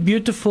a very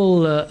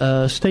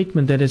beautiful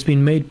statement that has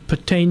been made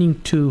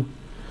pertaining to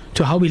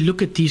how we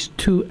look at these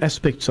two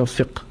aspects of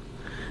fiqh.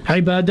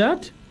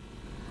 Ibadat,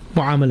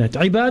 mu'amalat.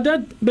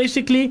 Ibadat,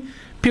 basically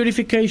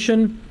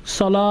purification,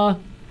 salah,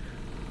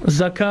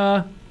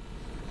 zakah,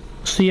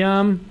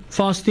 siyam,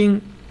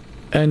 fasting,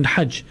 and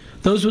hajj.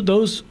 Those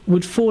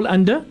would fall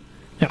under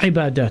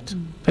ibadat.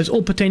 It's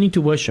all pertaining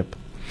to worship.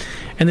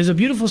 And there's a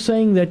beautiful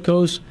saying that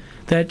goes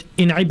that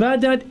in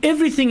ibadat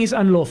everything is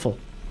unlawful.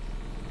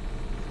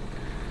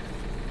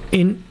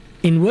 In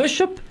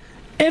worship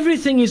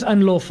everything is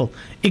unlawful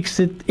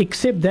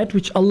except that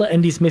which Allah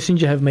and His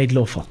Messenger have made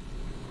lawful.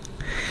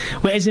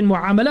 Whereas in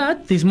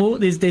mu'amalat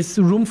there's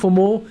room for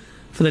more,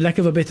 for the lack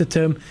of a better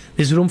term,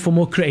 there's room for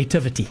more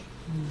creativity.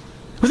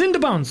 Within the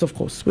bounds, of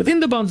course, within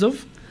the bounds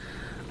of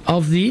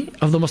the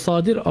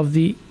masadir, of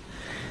the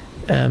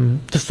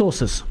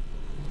sources.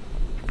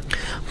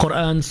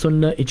 Quran,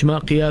 Sunnah,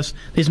 Ijma', Qiyas.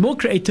 There's more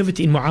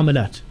creativity in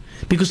mu'amalat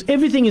because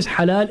everything is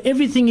halal,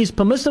 everything is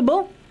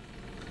permissible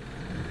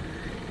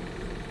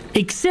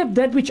except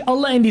that which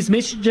Allah and His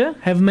Messenger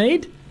have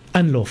made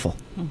unlawful.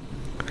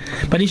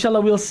 But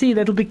inshallah we'll see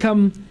that will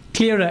become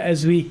clearer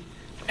as we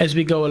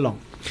go along.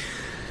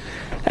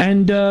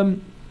 And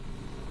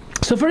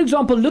so for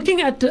example,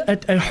 looking at a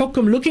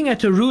hukum, looking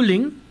at a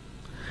ruling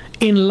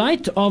in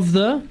light of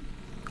the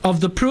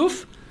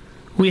proof,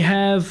 we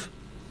have,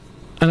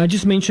 and I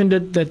just mentioned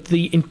it, that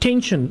the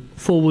intention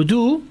for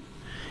wudu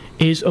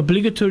is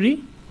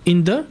obligatory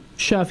in the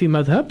Shafi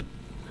madhab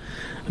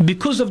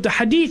because of the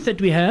hadith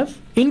that we have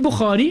in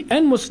Bukhari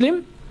and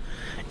Muslim,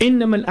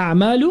 إِنَّمَا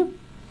الْأَعْمَالُ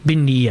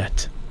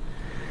بِالنِّيَّاتِ,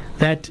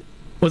 that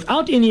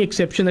without any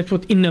exception, that's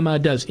what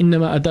إِنَّمَا does.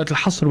 إِنَّمَا أَدَاتُ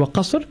الْحَصْرِ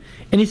وَقَصْرِ,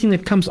 anything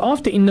that comes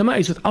after إِنَّمَا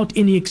is without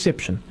any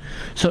exception.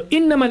 So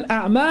إِنَّمَا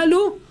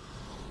الْأَعْمَالُ,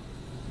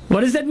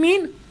 what does that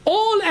mean?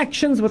 All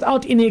actions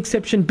without any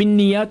exception,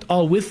 binniyat,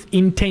 are with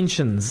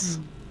intentions.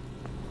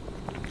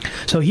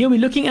 So here we're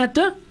looking at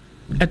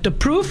the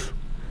proof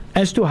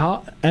as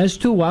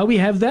to why we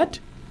have that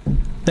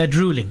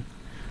ruling.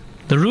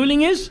 The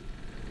ruling is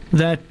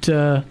that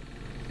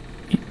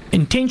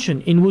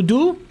intention in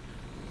wudu,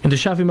 in the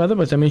Shafi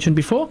madhab, as I mentioned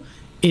before,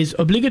 is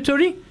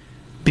obligatory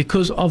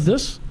because of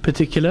this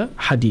particular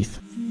hadith.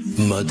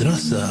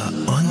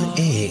 Madrasa on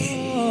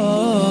Air.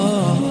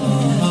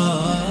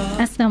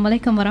 Assalamu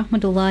alaikum wa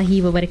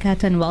rahmatullahi wa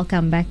barakatuh, and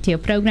welcome back to your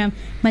program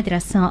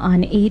Madrasa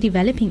on Air,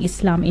 Developing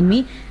Islam in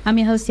Me. I'm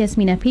your host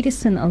Yasmina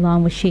Peterson,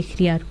 along with Sheikh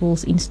Riyad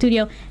Walls in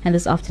studio, and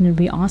this afternoon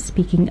we are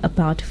speaking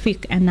about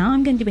fiqh. And now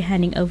I'm going to be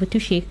handing over to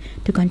Sheikh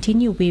to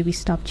continue where we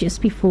stopped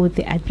just before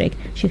the ad break.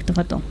 Sheikh,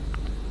 tafaddal.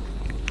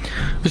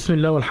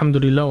 Bismillah,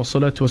 alhamdulillah, wa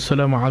salatu wa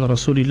salamu ala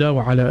rasulillah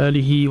wa ala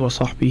alihi wa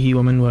sahbihi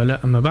wa man wala,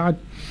 amma ba'd.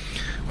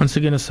 Once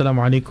again,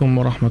 assalamu alaikum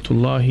wa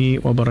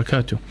rahmatullahi wa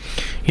barakatuh.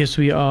 Yes,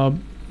 we are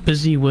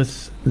busy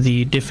with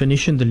the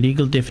definition, the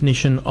legal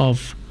definition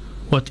of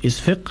what is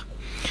fiqh.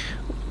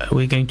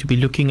 We're going to be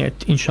looking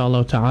at,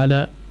 inshallah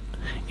ta'ala,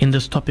 in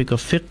this topic of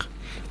fiqh,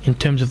 in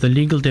terms of the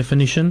legal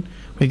definition,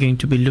 we're going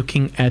to be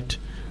looking at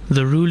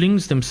the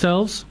rulings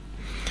themselves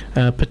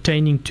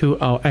pertaining to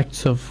our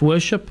acts of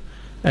worship,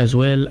 as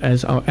well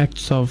as our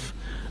acts of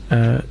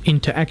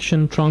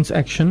interaction,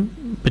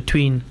 transaction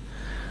between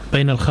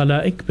bain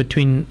al-khalaiq,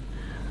 between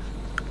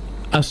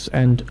us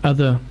and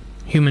other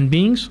human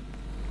beings.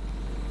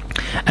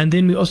 And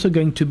then we're also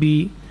going to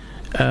be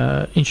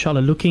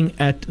inshallah looking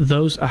at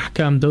those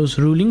ahkam, those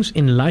rulings,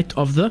 in light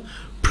of the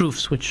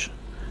proofs which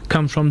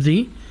come from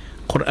the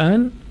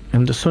Quran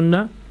and the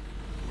Sunnah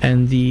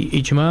and the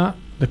ijma',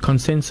 the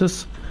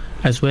consensus,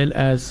 as well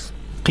as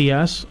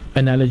qiyas,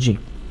 analogy.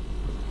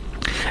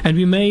 And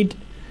we made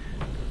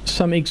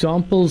some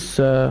examples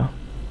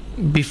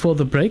before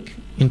the break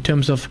in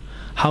terms of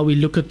how we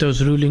look at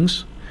those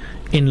rulings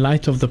in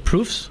light of the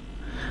proofs.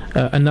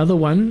 Another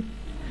one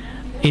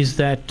is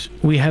that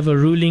we have a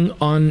ruling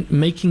on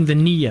making the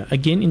niyyah,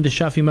 again in the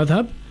Shafi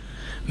madhab,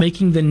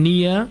 making the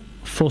niyyah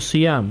for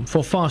siyam,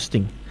 for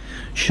fasting,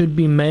 should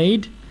be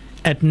made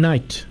at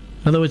night.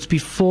 In other words,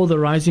 before the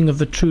rising of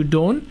the true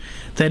dawn,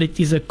 that it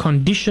is a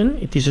condition,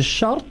 it is a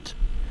shart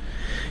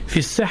fi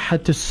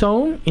sihhat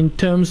as-sawm, in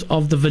terms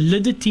of the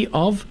validity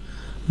of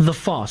the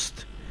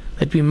fast,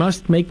 that we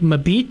must make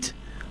mabit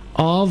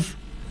of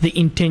the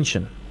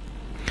intention.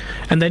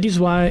 And that is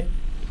why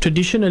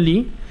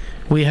traditionally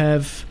we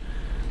have,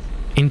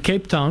 in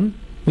Cape Town,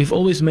 we've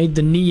always made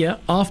the niyyah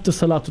after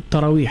Salat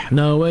al-Tarawih.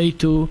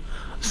 Nawaitu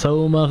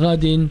sawma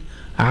ghadin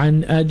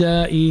an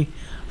adai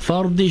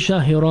fardi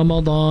shahr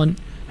Ramadan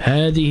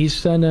هذه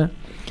السنة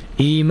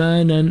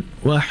إيمانا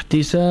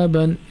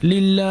واحتسابا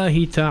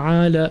لله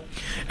تعالى.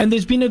 And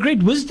there's been a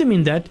great wisdom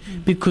in that,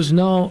 because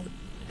now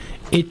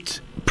it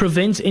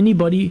prevents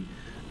anybody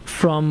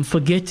from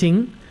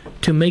forgetting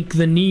to make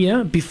the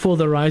niyyah before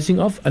the rising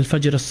of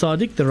Al-Fajr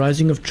As-Sadiq, the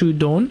rising of true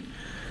dawn,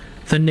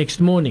 the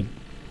next morning.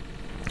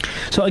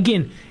 So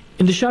again,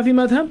 in the Shafi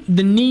madhab,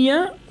 the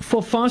niyyah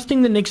for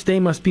fasting the next day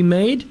must be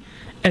made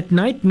at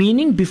night,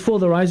 meaning before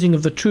the rising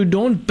of the true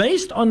dawn,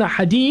 based on a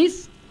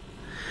hadith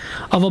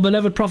of our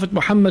beloved Prophet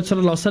Muhammad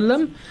sallallahu alaihi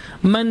wasallam,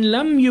 "Man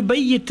lam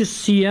yubayyit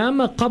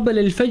as-siyama qabla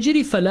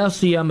al-fajr fala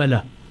siyama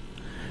lah,"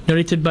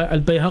 narrated by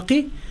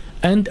Al-Bayhaqi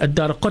and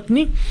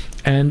Ad-Darqutni,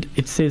 and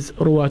it says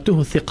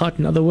ruwatuhu thiqat.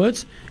 In other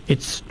words,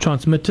 its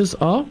transmitters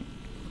are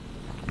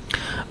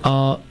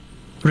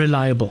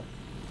reliable.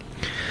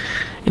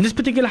 In this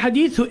particular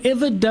hadith,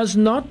 whoever does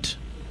not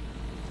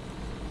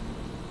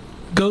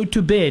go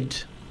to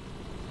bed,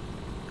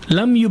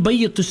 lam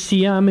yubayyit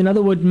as-siyam, in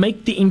other words,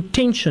 make the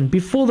intention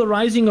before the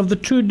rising of the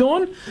true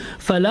dawn,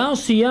 fala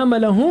siyama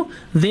lahu,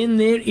 then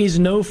there is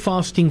no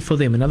fasting for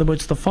them. In other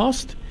words, the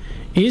fast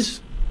is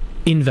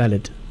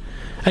invalid.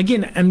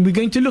 Again, and we're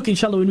going to look,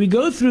 inshallah, when we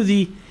go through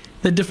the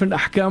different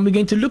ahkam, we're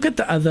going to look at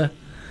the other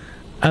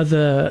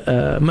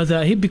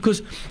madhahib,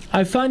 because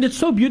I find it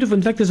so beautiful.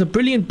 In fact, there's a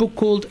brilliant book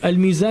called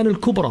Al-Mizan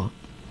Al-Kubra,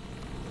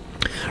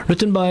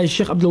 written by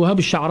Sheikh Abdul Wahab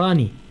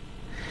Al-Sha'rani.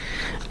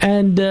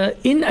 And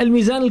in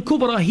Al-Mizan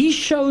Al-Kubra, he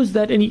shows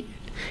that, and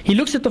he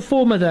looks at the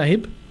four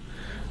madhahib,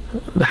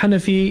 the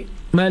Hanafi,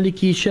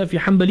 Maliki, Shafi,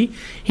 Hanbali.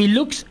 He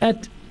looks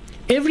at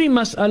every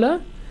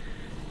mas'ala,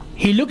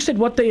 he looks at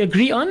what they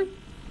agree on,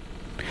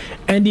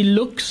 and he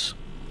looks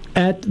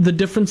at the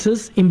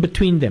differences in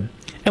between them.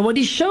 And what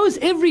he shows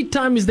every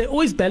time is they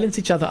always balance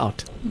each other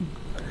out.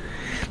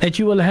 That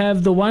you will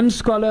have the one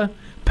scholar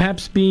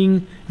perhaps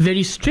being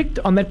very strict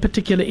on that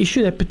particular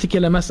issue, that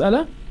particular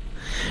mas'ala.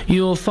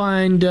 You'll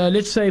find,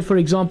 let's say for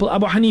example,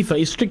 Abu Hanifa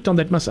is strict on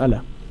that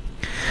mas'ala.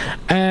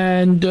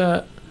 And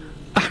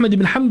Ahmad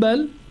ibn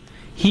Hanbal,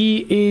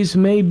 he is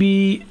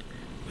maybe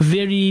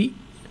very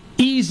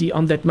easy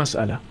on that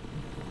mas'ala.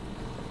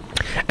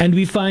 And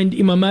we find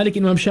Imam Malik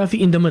and Imam Shafi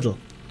in the middle.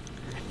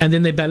 And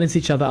then they balance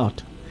each other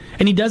out.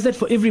 And he does that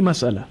for every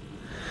mas'ala.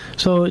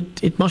 So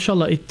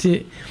mashallah, it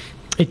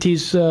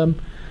is,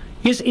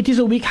 yes, it is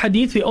a weak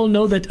hadith. We all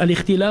know that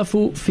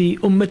al-ikhtilafu fi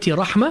ummati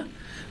rahma,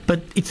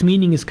 but its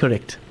meaning is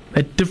correct.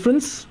 That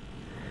differences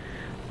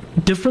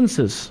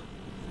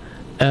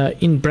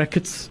in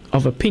brackets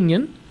of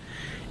opinion,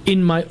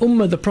 in my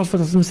ummah, the Prophet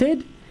ﷺ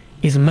said,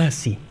 is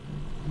mercy.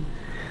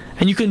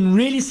 And you can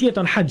really see it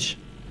on Hajj.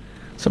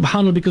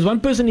 Subhanallah, because one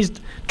person is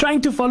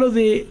trying to follow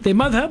their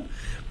madhab,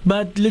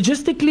 but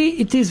logistically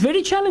it is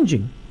very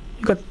challenging.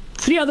 You've got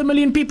 3 other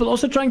million people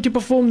also trying to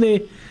perform their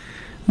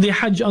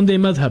Hajj on their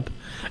madhab.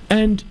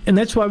 And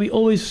that's why we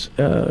always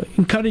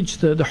encourage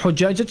the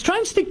Hujjaj to try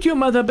and stick to your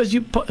madhab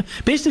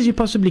best as you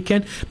possibly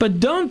can, but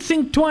don't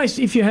think twice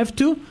if you have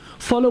to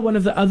follow one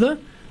of the other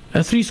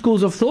 3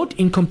 schools of thought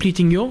in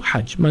completing your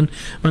Hajj. Man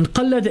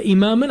qallada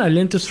imaman, I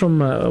learned this from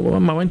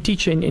my one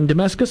teacher in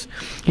Damascus.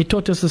 He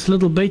taught us this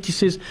little bait. He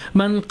says,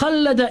 Man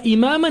qallada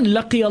imaman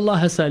laqi Allah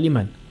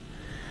saliman.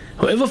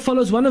 Whoever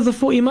follows one of the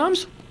 4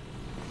 imams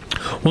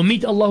will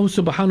meet Allah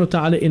subhanahu wa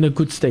ta'ala in a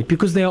good state,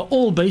 because they are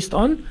all based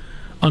on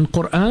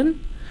Quran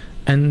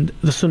and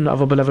the Sunnah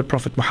of our beloved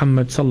Prophet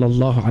Muhammad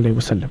sallallahu alayhi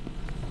wasallam.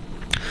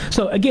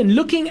 So again,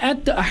 looking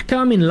at the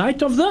ahkam in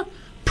light of the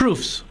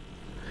proofs.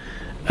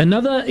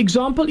 Another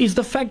example is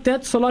the fact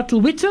that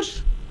Salatul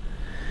Witr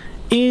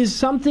is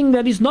something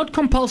that is not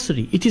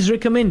compulsory. It is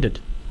recommended.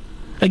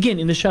 Again,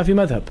 in the Shafi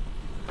madhab.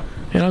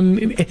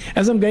 And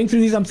as I'm going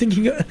through these, I'm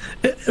thinking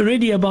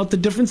already about the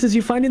differences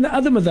you find in the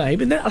other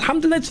madhab. And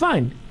alhamdulillah, that's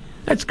fine.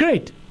 That's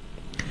great.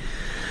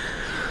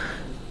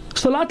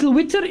 Salatul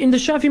Witr in the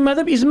Shafi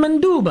madhab is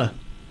manduba.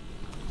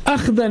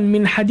 Akhdan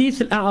min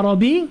hadith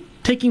al-A'rabi,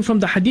 taking from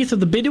the hadith of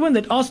the Bedouin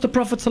that asked the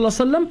Prophet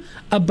ﷺ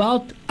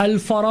about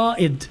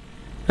al-fara'id.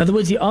 In other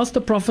words, he asked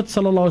the Prophet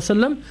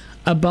ﷺ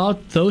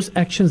about those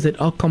actions that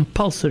are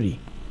compulsory.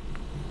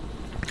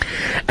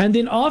 And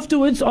then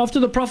afterwards, after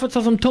the Prophet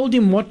ﷺ told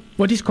him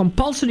what is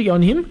compulsory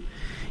on him,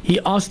 he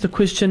asked the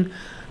question,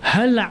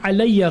 هَلْ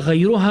عَلَيَّ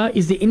غَيْرُهَا?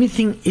 Is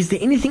there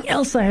anything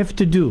else I have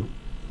to do?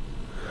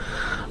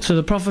 So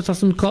the Prophet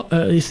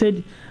ﷺ, he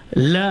said,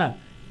 لَا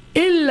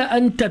إِلَّا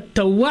أَن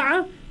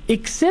تَتَّوَّعَ,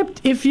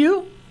 except if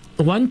you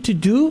want to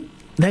do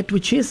that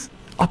which is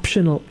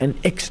optional and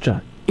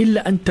extra.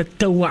 إِلَّا أَن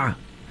تَتَّوَّعَ.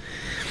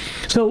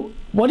 So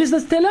what does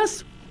this tell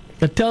us?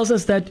 It tells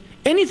us that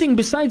anything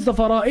besides the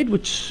fara'id,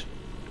 which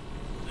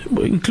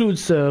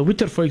includes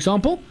witr, for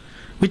example,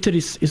 witr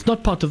is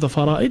not part of the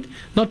fara'id,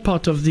 not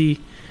part of the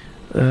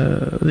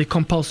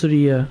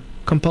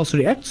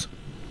compulsory acts.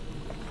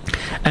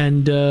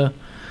 And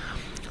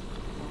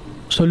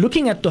so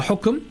looking at the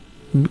hukum,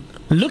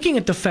 looking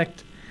at the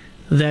fact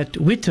that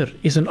witr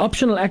is an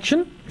optional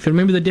action. If you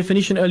remember the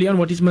definition earlier on,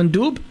 what is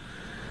mandub?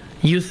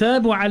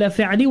 يُثَابُ عَلَى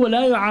فِعْلِ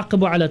وَلَا يُعَاقَبُ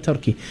عَلَى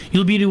تَرْكِ.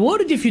 You'll be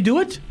rewarded if you do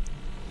it,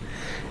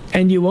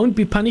 and you won't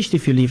be punished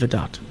if you leave it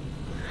out.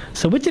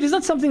 So witr is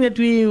not something that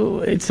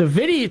it's a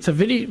very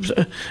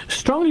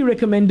strongly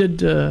recommended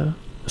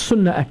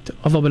sunnah act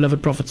of our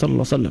beloved Prophet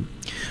ﷺ,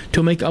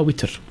 to make our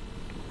witr,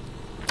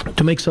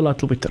 to make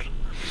salatul witr.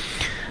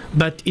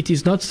 But it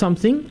is not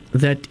something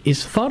that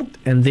is fard,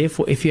 and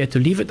therefore if you had to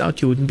leave it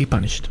out, you wouldn't be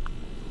punished.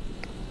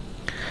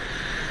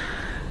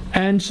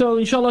 And so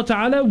inshallah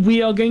ta'ala,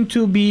 we are going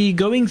to be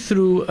going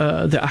through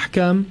the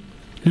ahkam,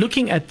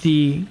 looking at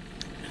the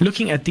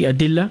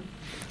adillah.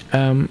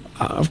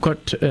 I've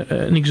got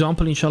an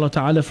example inshallah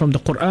ta'ala from the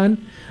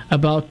Quran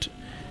about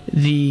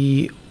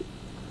the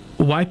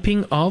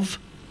wiping of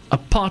a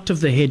part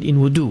of the head in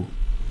wudu,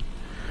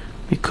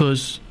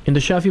 because in the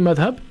Shafi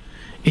madhab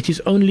it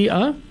is only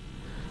a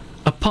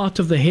part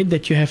of the head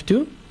that you have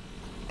to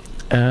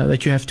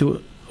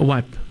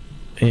wipe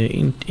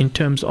in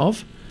terms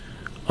of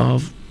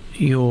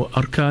your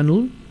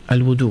arkanul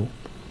al-wudu.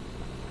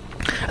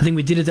 I think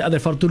we did it the other.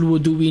 Fardul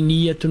wudu'i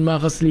niyyatun ma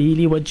ghaslihi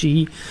li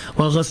wajhihi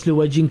wa ghaslu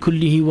wajhin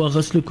kullihi wa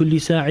ghaslu kulli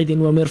sa'idin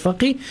wa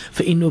mirfaqi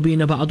fa innu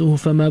bina ba'duhu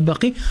fama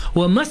baqi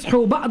wa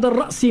mashu ba'd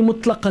ar-ra'si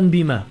mutlaqan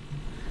bima.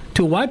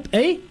 To wipe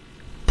a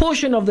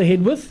portion of the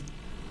head with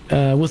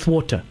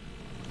water.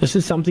 This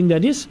is something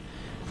that is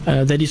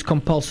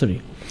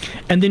compulsory.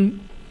 And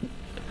then,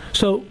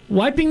 so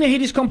wiping the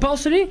head is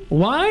compulsory.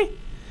 Why?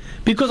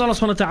 Because Allah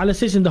subhanahu wa ta'ala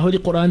says in the Holy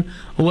Quran,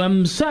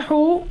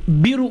 وَامْسَحُوا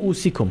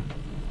بِرُؤُسِكُمْ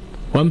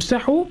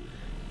وَامْسَحُوا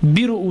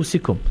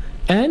بِرُؤُسِكُمْ,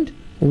 and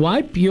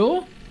wipe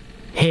your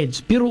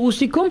heads.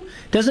 بِرُؤُسِكُمْ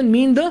doesn't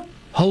mean the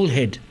whole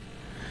head.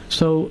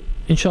 So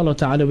inshallah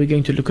ta'ala, we're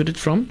going to look at it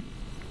from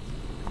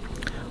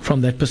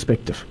that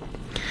perspective.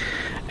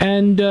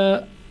 And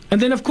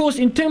then of course,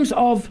 in terms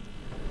of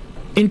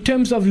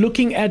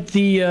looking at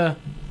the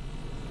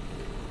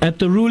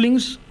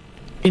rulings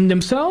in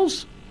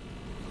themselves,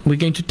 we're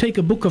going to take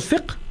a book of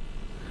fiqh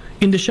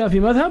in the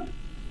Shafi madhab,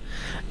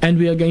 and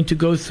we are going to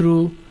go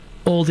through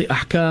all the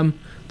ahkam,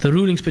 the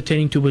rulings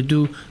pertaining to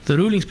wudu, the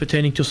rulings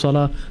pertaining to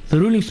salah, the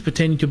rulings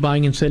pertaining to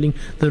buying and selling,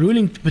 the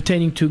rulings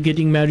pertaining to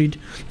getting married,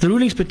 the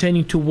rulings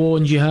pertaining to war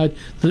and jihad,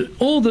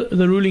 all the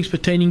rulings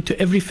pertaining to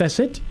every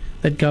facet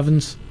that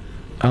governs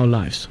our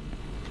lives.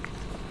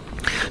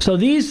 So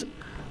these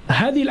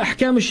هذه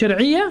الأحكام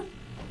الشرعية,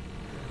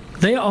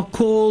 they are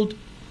called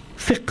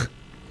fiqh.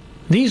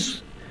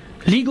 These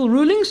legal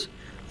rulings,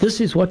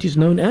 this is what is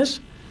known as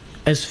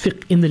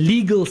fiqh in the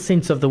legal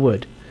sense of the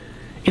word.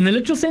 In the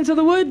literal sense of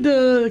the word,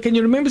 can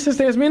you remember,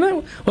 Sister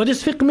Yasmina? What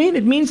does fiqh mean?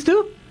 It means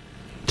to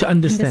To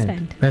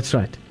understand. That's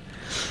right.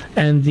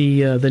 And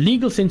the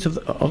legal sense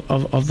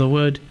of the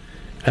word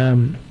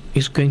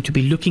is going to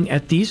be looking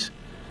at these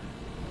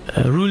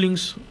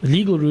rulings,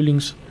 legal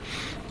rulings,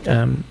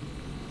 in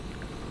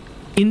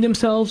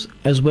themselves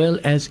as well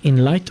as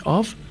in light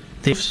of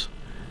this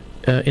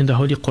in the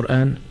Holy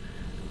Quran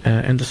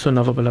and the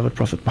Sunnah of our beloved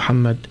Prophet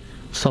Muhammad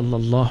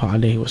sallallahu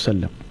alaihi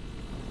wasallam.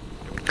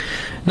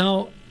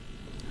 Now,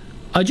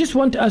 I just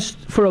want us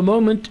for a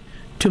moment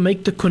to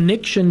make the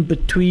connection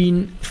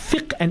between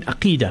fiqh and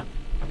aqidah,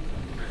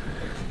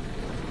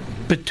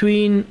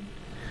 between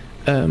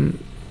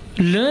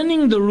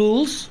learning the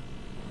rules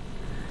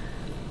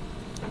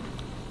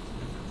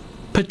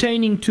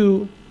pertaining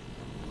to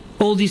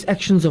all these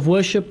actions of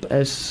worship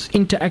as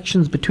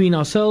interactions between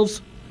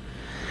ourselves,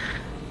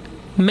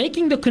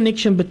 making the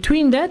connection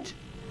between that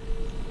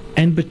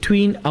and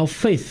between our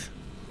faith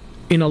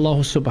in Allah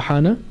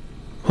subhanahu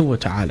wa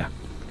ta'ala.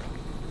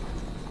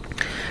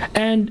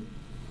 And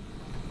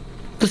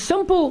the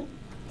simple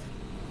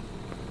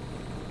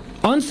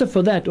answer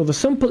for that, or the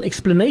simple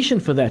explanation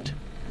for that,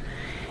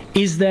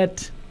 is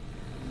that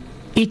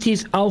it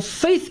is our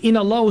faith in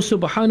Allah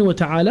subhanahu wa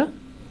ta'ala,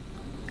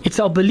 it's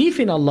our belief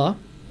in Allah,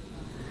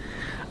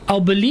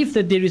 our belief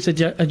that there is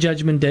a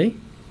judgment day,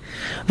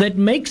 that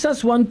makes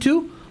us want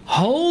to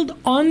hold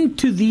on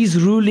to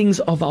these rulings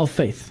of our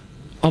faith,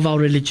 of our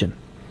religion.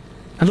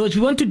 In other words,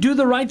 we want to do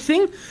the right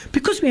thing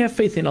because we have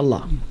faith in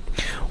Allah.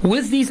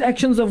 With these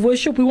actions of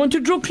worship, we want to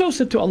draw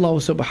closer to Allah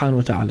subhanahu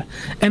wa ta'ala.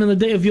 And on the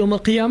day of Yawm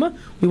al-Qiyamah,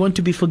 we want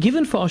to be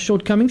forgiven for our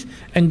shortcomings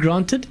and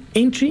granted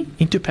entry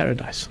into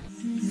paradise.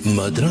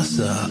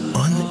 Madrasa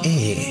on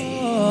air.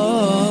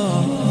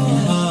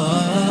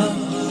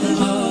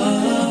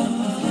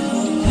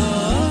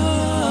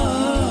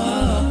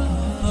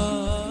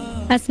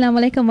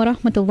 Assalamu alaikum wa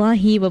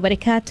rahmatullahi wa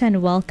barakatuh,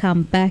 and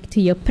welcome back to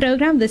your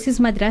program. This is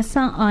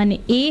Madrasa on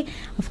Air,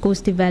 of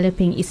course,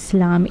 developing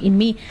Islam in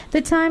me.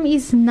 The time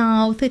is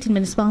now 13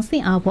 minutes past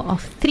the hour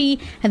of 3,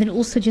 and then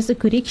also just a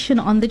correction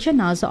on the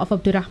janazah of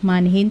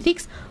Abdurrahman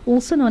Hendricks,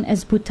 also known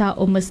as Buta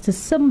or Mr.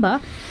 Simba.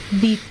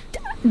 The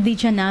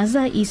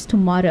janazah is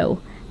tomorrow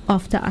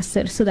after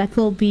Asr, so that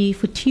will be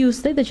for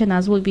Tuesday. The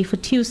janazah will be for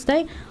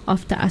Tuesday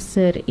after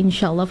Asr,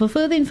 inshallah. For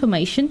further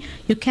information,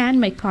 you can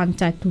make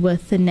contact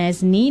with the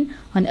Nazneen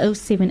on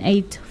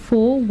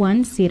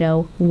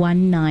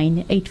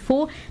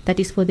 078-410-1984. That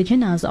is for the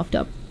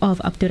janazah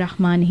of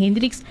Abdurrahman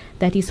Hendricks.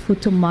 That is for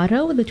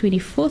tomorrow, the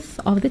 24th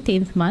of the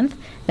 10th month.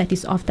 That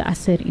is after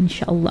Asr,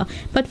 inshallah.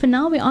 But for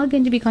now, we are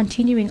going to be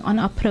continuing on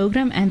our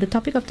program, and the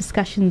topic of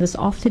discussion this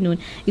afternoon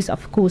is,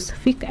 of course,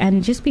 fiqh.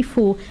 And just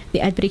before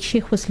the ad break,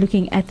 Sheikh was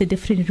looking at the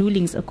different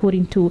rulings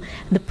according to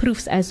the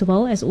proofs, as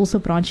well as also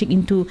branching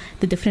into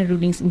the different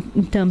rulings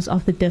in terms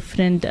of the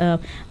different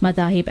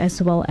madhahib,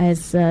 as well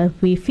as where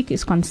fiqh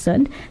is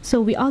concerned. So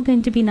we are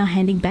going to be now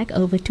handing back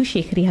over to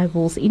Sheikh Rihad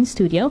Walls in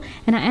studio,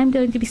 and I am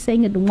going to be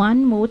saying it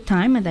one more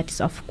time, and that is,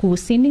 of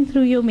course, sending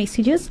through your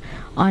messages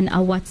on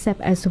our WhatsApp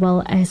as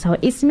well as our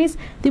SMS.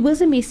 There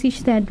was a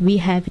message that we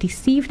have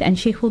received, and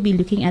Sheikh will be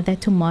looking at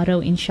that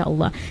tomorrow,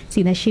 inshallah.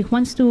 See that Sheikh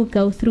wants to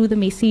go through the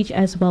message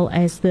as well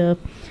as the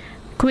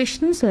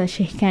questions so that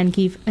Sheikh can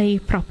give a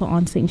proper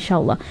answer,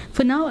 inshallah.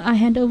 For now, I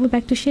hand over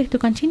back to Sheikh to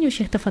continue.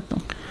 Sheikh,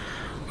 tafaddal.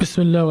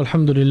 Bismillah,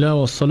 walhamdulillah,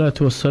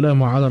 wassalatu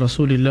wassalamu ala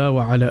rasulillah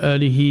wa ala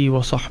alihi wa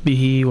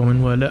sahbihi wa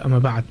man wala, amma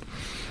ba'd.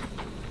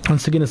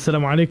 Once again,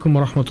 assalamu alaikum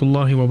wa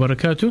rahmatullahi wa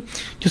barakatuh.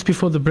 Just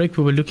before the break,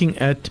 we were looking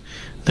at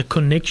the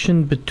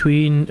connection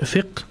between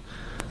fiqh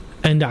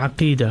and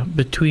aqidah,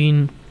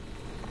 between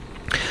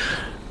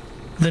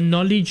the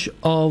knowledge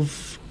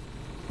of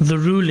the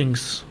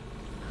rulings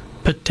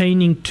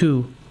pertaining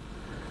to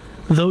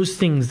those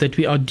things that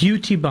we are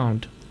duty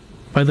bound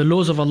by the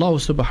laws of Allah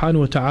subhanahu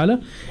wa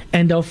ta'ala,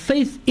 and our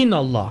faith in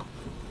Allah.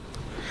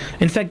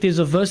 In fact, there's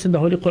a verse in the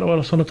Holy Quran where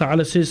Allah subhanahu wa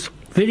ta'ala says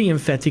very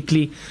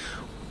emphatically,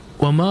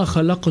 وَمَا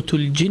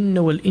خَلَقْتُ الْجِنَّ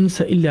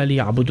وَالْإِنسَ إِلَّا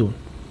لِيَعْبُدُونَ.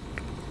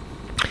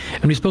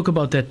 And we spoke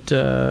about that,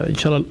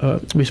 inshallah,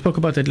 we spoke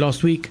about that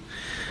last week.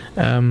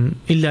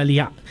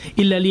 إِلَّا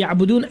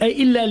لِيَعْبُدُونَ أي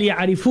إِلَّا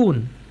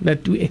لِيَعْرِفُونَ.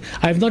 That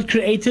I have not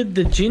created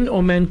the jinn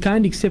or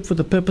mankind except for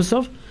the purpose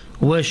of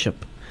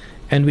worship.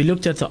 And we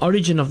looked at the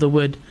origin of the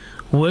word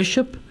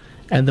worship,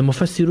 and the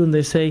Mufassirun,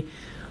 they say,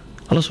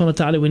 Allah subhanahu wa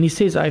ta'ala, when He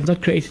says, I have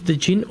not created the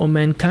jinn or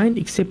mankind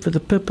except for the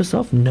purpose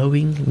of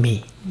knowing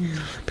me.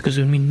 Because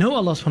when we know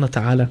Allah subhanahu wa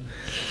ta'ala,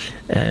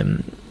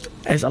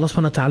 as Allah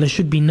subhanahu wa ta'ala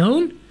should be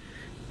known,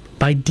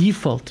 by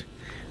default,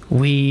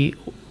 we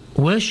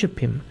worship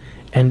Him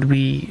and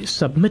we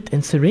submit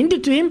and surrender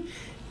to Him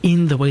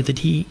in the way that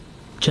He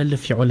Jalla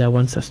fi'ula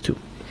wants us to.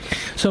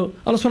 So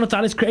Allah subhanahu wa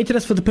ta'ala has created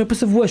us for the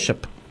purpose of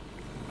worship.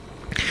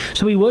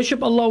 So we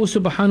worship Allah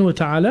subhanahu wa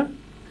ta'ala,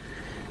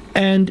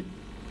 and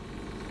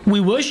we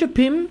worship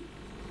Him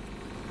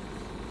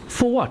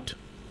for what?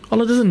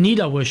 Allah doesn't need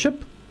our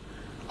worship.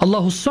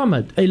 Allahu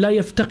Samad, ay la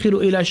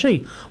yaftaqiru ila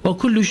shay, wa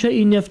kullu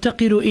shay'in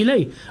yaftaqiru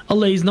ilay.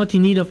 Allah is not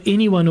in need of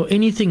anyone or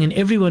anything, and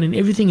everyone and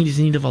everything is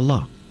in need of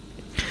Allah.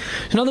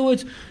 In other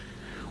words,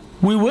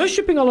 we're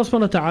worshipping Allah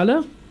subhanahu wa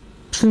ta'ala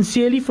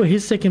sincerely for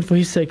His sake and for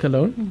His sake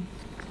alone,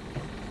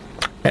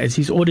 as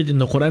He's ordered in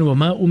the Quran,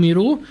 وَمَا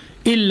أُمِرُوا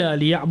إِلَّا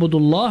لِيَعْبُدُوا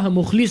اللَّهَ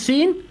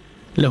مُخْلِصِينَ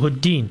لَهُ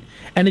الدِّينَ.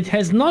 And it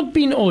has not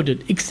been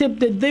ordered except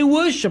that they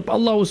worship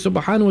Allah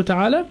subhanahu wa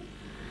ta'ala,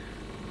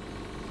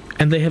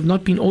 and they have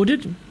not been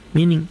ordered,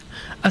 meaning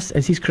us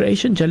as His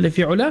creation, Jalla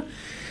fi'ula,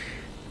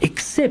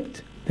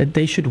 except that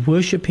they should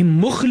worship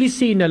Him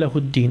مُخْلِصِينَ لَهُ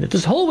الدِّينَ.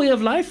 This whole way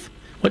of life,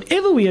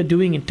 whatever we are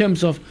doing in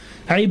terms of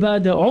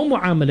ibadah or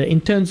mu'amala,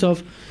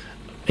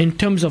 in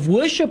terms of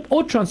worship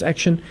or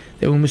transaction,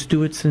 that we must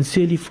do it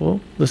sincerely for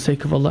the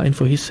sake of Allah and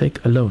for His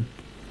sake alone.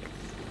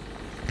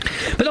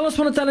 But Allah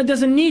subhanahu wa ta'ala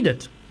doesn't need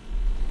it.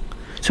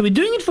 So we're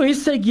doing it for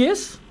His sake,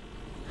 yes.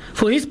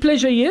 For His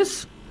pleasure,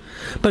 yes.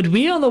 But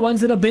we are the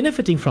ones that are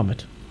benefiting from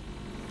it.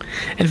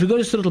 And if we go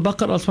to Surah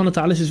Al-Baqarah, Allah subhanahu wa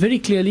ta'ala says very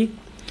clearly,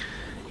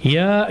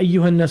 يَا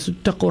أَيُّهَا النَّاسُ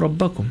اتَّقُوا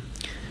رَبَّكُمْ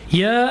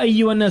يَا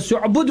أَيُّهَا النَّاسُ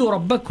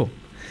اعْبُدُوا رَبَّكُمْ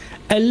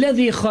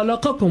الَّذِي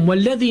خَلَقَكُمْ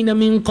وَالَّذِينَ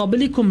مِنْ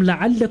قَبْلِكُمْ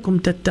لَعَلَّكُمْ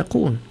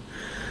تَتَّقُونَ.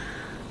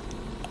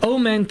 O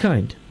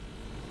mankind,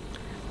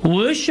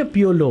 worship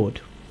your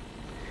Lord,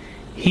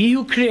 He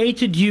who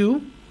created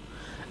you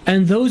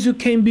and those who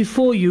came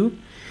before you,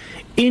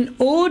 in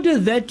order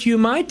that you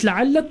might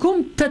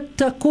لَعَلَّكُمْ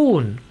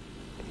تَتَّقُونَ.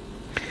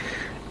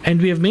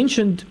 And we have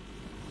mentioned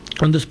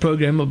on this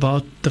program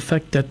about the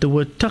fact that the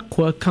word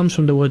taqwa comes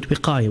from the word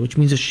wiqaya, which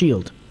means a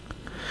shield.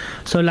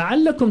 So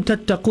لَعَلَّكُمْ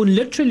تَتَّقُونَ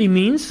literally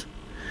means,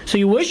 so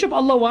you worship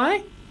Allah,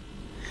 why?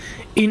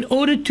 In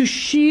order to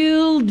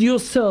shield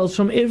yourselves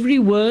from every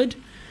word,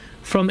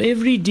 from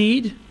every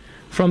deed,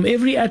 from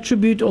every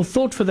attribute or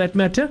thought for that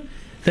matter,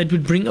 that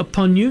would bring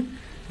upon you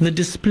the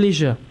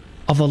displeasure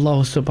of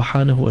Allah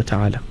subhanahu wa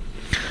ta'ala.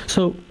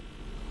 So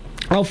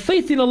our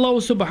faith in Allah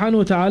subhanahu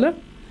wa ta'ala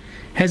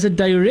has a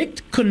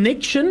direct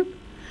connection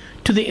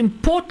to the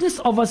importance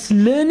of us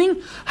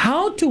learning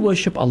how to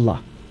worship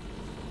Allah.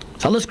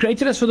 So Allah has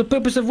created us for the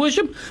purpose of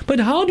worship, but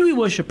how do we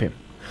worship Him?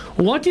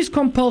 What is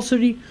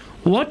compulsory?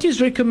 What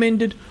is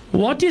recommended?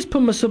 What is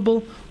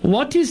permissible?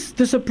 What is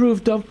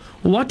disapproved of?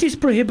 What is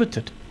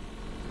prohibited?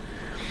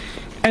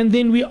 And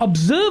then we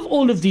observe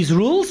all of these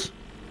rules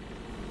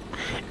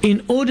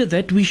in order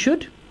that we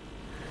should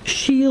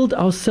shield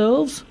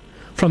ourselves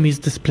from His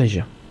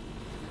displeasure.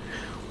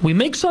 We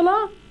make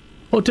salah,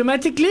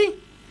 automatically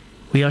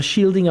we are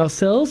shielding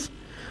ourselves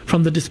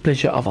from the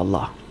displeasure of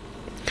Allah.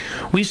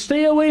 We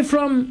stay away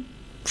from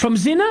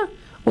zina,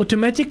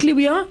 automatically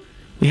we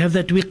have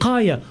that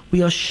wiqaya,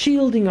 we are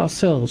shielding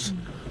ourselves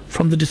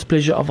from the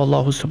displeasure of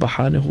Allah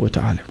subhanahu wa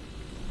ta'ala.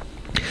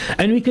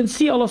 And we can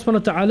see Allah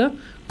subhanahu wa ta'ala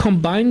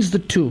combines the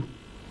two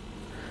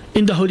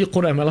in the Holy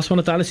Quran. Allah subhanahu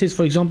wa ta'ala says,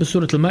 for example,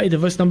 Surah Al-Ma'idah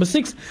verse number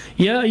 6,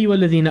 يَا أَيُّهَا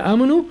الَّذِينَ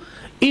آمَنُوا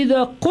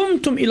إِذَا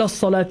قُمْتُمْ إِلَى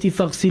الصَّلَاةِ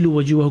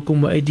فَاغْسِلُوا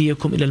وَجُوهَكُمْ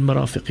وَأَيْدِيَكُمْ إِلَى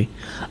الْمَرَافِقِ.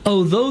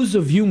 O those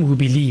of you who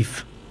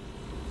believe.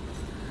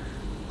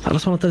 Allah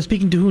subhanahu wa ta'ala is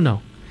speaking to who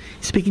now?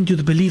 He's speaking to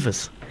the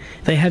believers.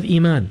 They have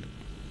iman.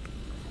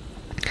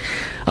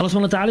 Allah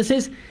subhanahu wa ta'ala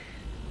says,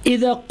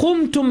 إِذَا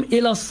قُمْتُمْ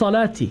إِلَى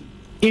الصَّلَاةِ.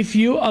 If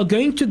you are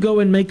going to go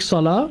and make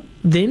salah,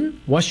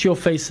 then wash your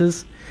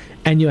faces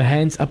and your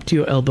hands up to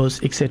your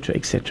elbows, etc.,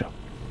 etc.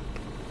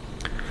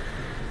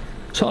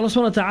 So Allah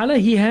subhanahu wa ta'ala,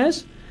 He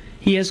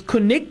has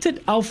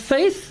connected our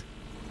faith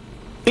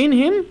in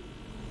Him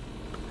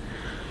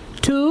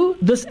to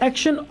this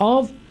action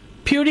of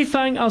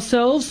purifying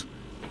ourselves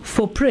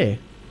for prayer.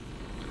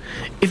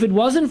 If it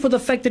wasn't for the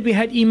fact that we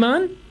had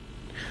iman,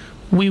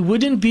 we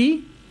wouldn't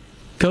be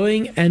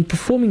going and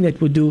performing that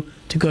wudu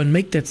to go and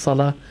make that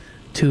salah,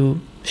 to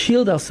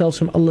shield ourselves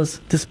from Allah's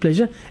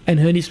displeasure and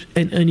earn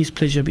His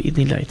pleasure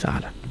bi'idhnillahi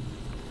ta'ala.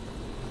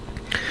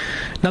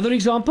 Another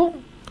example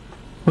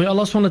where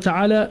Allah subhanahu wa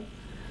ta'ala,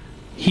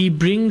 He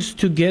brings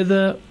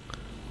together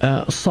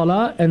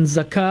salah and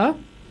zakah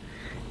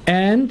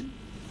and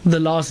the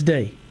last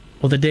day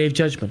or the day of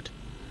judgment.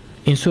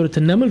 In Surah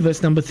An-Naml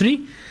verse number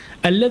 3,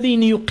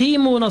 الَّذِينَ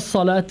يُقِيمُونَ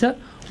الصَّلَاةَ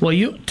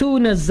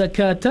وَيُؤْتُونَ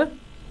الزَّكَاةَ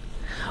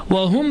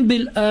وَهُمْ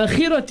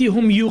بِالْآخِرَةِ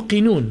هُمْ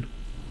يُوقِنُونَ.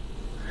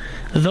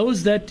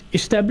 Those that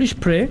establish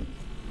prayer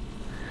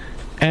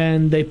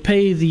and they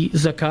pay the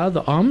zakah,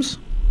 the alms,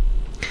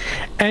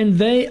 and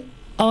they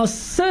are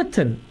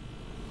certain.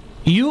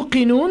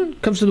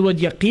 Yuqinun comes from the word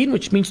yaqeen,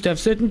 which means to have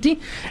certainty,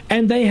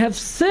 and they have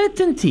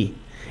certainty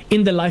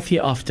in the life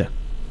hereafter.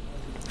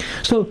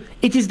 So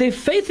it is their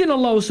faith in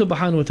Allah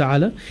subhanahu wa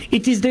ta'ala,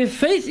 it is their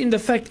faith in the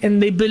fact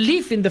and their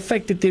belief in the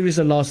fact that there is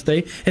a last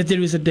day, that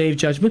there is a day of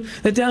judgment,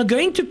 that they are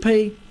going to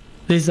pay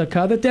their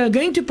zakah, that they are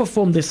going to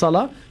perform their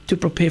salah to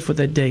prepare for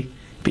that day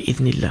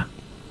bi'idhnillah.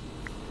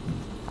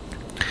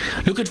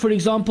 Look at, for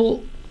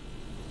example,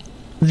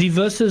 the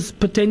verses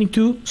pertaining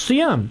to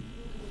siyam.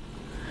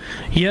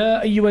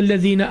 يا أيها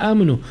الذين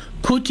آمنوا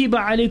كتب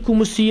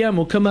عليكم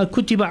الصيام كما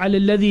كتب على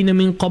الذين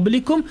من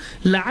قبلكم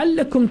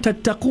لعلكم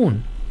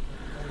تتقون.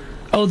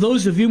 Oh,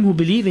 those of you who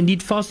believe,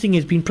 indeed fasting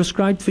has been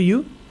prescribed for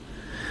you,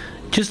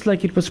 just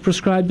like it was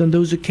prescribed on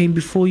those who came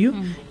before you,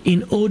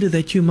 in order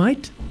that you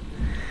might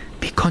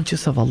be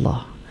conscious of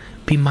Allah,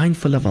 be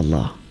mindful of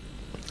Allah.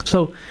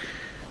 So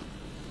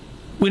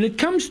when it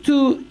comes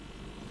to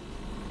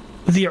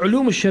the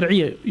ulum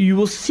al-shar'iyya, you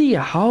will see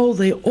how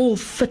they all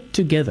fit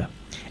together.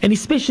 And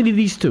especially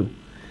these two.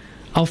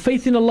 Our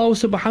faith in Allah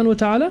subhanahu wa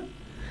ta'ala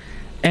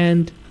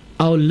and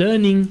our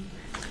learning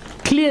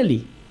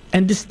clearly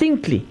and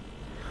distinctly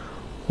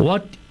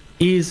what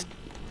is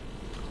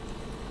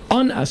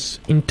on us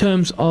in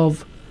terms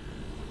of,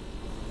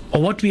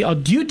 or what we are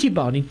duty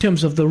bound in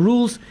terms of the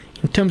rules,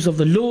 in terms of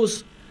the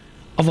laws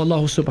of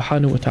Allah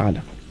subhanahu wa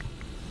ta'ala.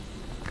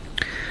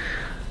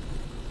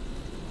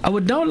 I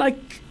would now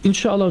like,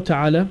 inshallah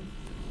ta'ala,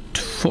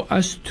 for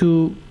us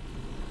to,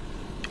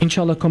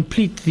 inshallah,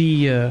 complete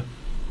the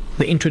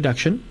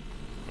introduction.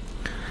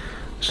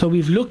 So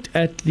we've looked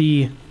at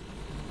the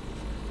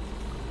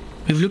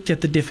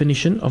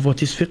definition of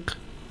what is fiqh,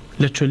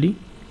 literally.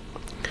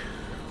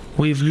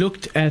 We've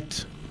looked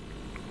at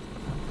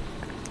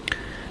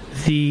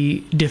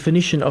the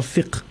definition of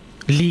fiqh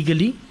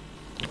legally,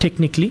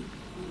 technically.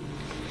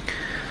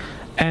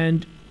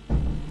 And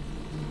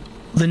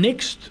the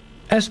next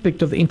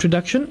aspect of the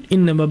introduction,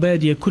 إن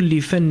مبادئ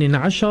كل فن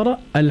عشرة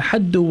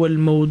الحد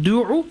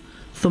والموضوع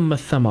ثم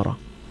الثمرة.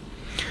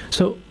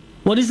 So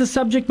what is the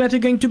subject matter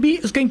going to be?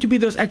 It's going to be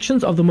those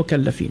actions of the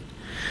mukallafin.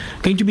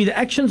 Going to be the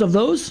actions of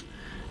those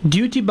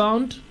duty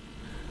bound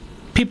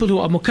people who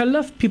are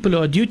mukallaf, people who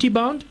are duty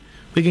bound.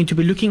 We're going to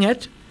be looking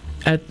at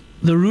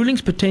the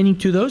rulings pertaining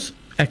to those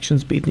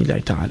actions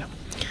بإذن ta'ala.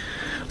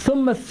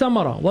 ثم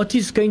الثمرة, what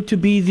is going to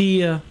be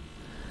the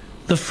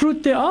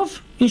fruit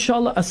thereof?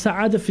 Inshallah,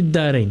 as-sa'ada fi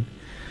ad-darain,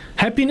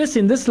 happiness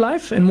in this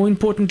life, and more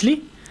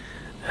importantly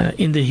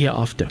in the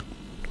hereafter.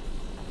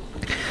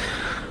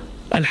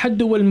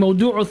 الحد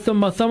والموضوع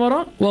ثم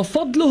ثمرة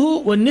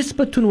وفضله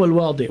والنسبة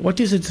والواضع. What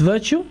is its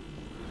virtue?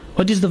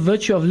 What is the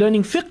virtue of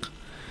learning fiqh?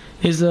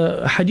 Is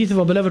a hadith of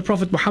our beloved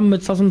Prophet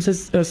Muhammad sallallahu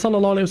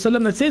alaihi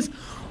wasallam that says,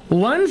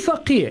 one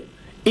faqih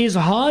is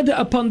harder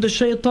upon the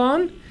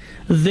shaitan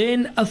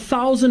than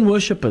 1,000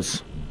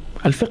 worshippers.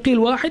 الفقيه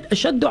الواحد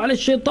أشد على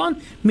الشيطان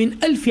من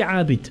 1000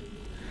 عابد.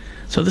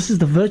 So this is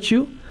the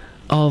virtue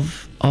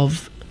of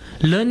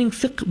learning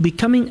fiqh,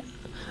 becoming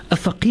a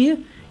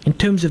faqih in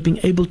terms of being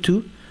able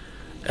to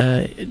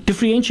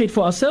differentiate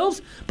for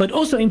ourselves, but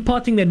also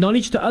imparting that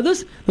knowledge to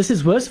others. This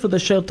is worse for the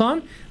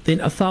shaitan than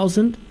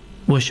 1,000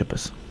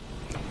 worshippers.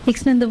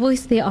 Excellent. The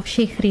voice there of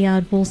Sheikh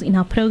Riyad Walls in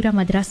our program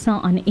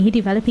Madrasa on Air,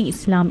 Developing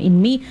Islam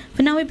in Me.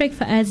 For now we break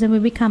for ads, and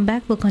when we come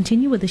back we'll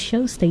continue with the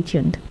show. Stay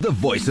tuned. The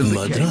voice of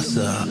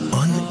Madrasa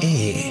on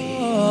Air.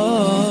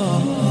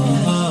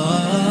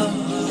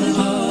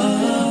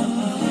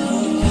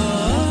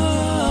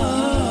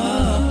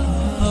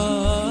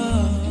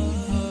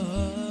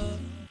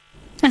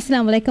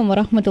 Assalamu alaikum wa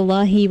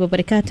rahmatullahi wa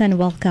barakatuh, and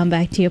welcome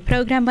back to your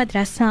program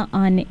Madrasa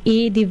on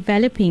Air,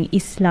 Developing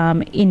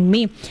Islam in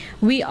Me.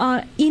 We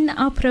are in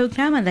our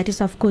program, and that is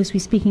of course we're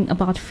speaking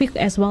about fiqh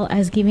as well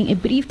as giving a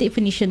brief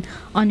definition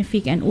on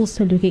fiqh, and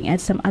also looking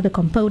at some other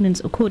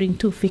components according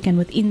to fiqh. And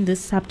within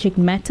this subject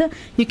matter,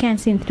 you can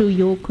send through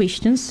your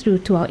questions through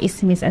to our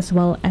SMS as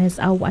well as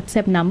our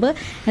WhatsApp number.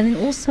 And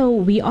then also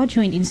we are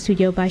joined in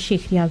studio by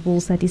Sheikh Riyad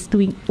Walls, that is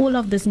doing all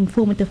of this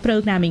informative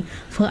programming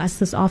for us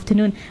this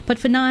afternoon. But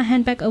for now I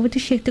hand back over to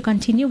Sheikh to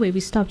continue where we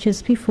stopped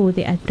just before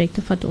the ad break.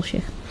 Tafadol,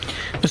 Sheikh.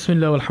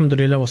 Bismillah,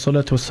 alhamdulillah, wa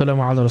salatu wa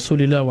salamu ala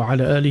rasulillah wa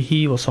ala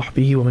alihi wa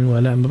sahbihi wa man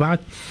wala, amma ba'd.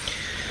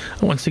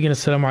 Once again,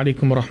 assalamu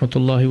alaikum wa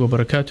rahmatullahi wa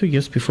barakatuh.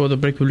 Yes, before the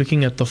break we're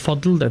looking at the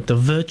fadl, at the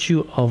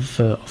virtue of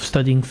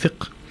studying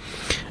fiqh.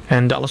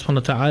 And Allah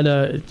subhanahu wa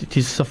ta'ala,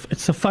 it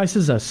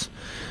suffices us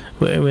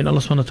when Allah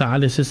subhanahu wa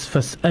ta'ala says,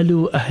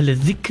 فَاسْأَلُوا أَهْلَ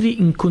الذِّكْرِ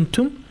إِن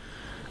كُنْتُمْ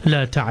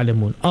لَا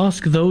تَعْلَمُونَ.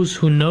 Ask those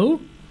who know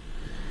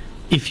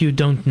if you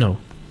don't know.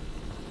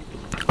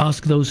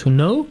 Ask those who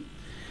know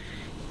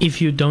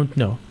if you don't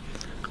know.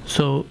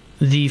 So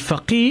the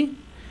faqih,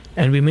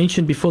 and we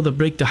mentioned before the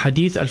break the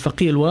hadith,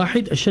 al-faqih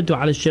al-wahid ashaddu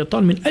ala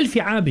al-shaytan min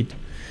 1000 abid,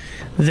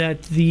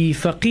 that the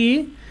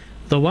faqih,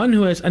 the one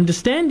who has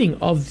understanding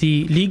of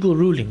the legal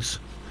rulings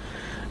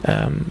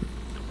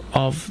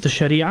of the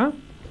sharia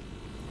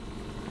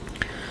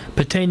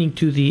pertaining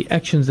to the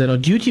actions that are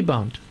duty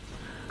bound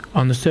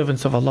on the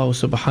servants of Allah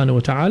subhanahu wa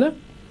ta'ala,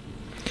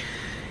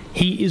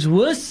 he is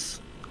worse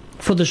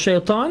for the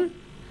shaitan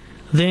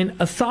than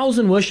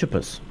 1,000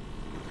 worshippers,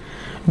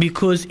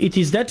 because it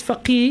is that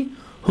faqih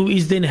who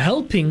is then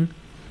helping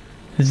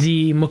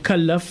the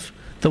mukallaf,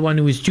 the one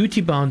who is duty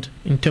bound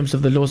in terms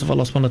of the laws of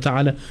Allah subhanahu wa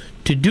ta'ala,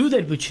 to do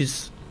that which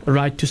is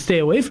right, to stay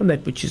away from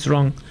that which is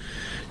wrong,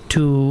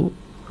 to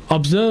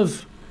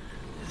observe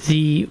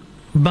the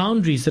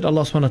boundaries that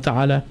Allah subhanahu wa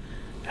ta'ala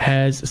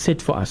has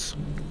set for us.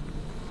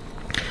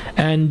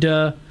 And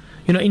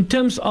in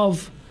terms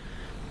of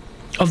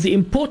the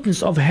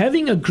importance of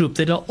having a group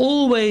that are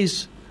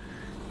always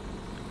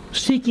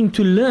seeking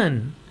to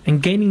learn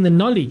and gaining the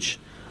knowledge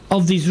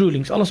of these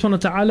rulings, Allah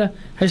subhanahu wa ta'ala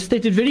has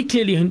stated very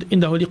clearly in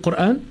the Holy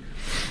Quran.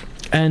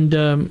 And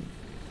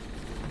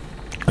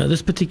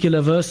this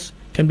particular verse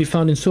can be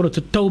found in Surah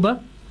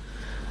At-Tawbah,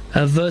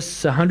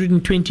 verse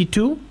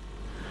 122.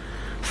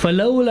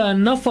 فَلَوْلَا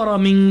نَفَرَ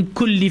مِن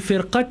كُلِّ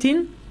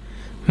فِرْقَةٍ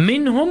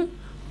مِنْهُمْ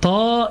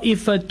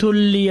طَائِفَةٌ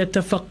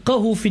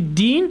لِيَتَفَقَّهُوا فِي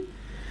الدِّينِ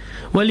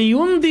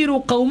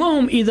وَلِيُنذِرُوا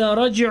قَوْمَهُمْ إِذَا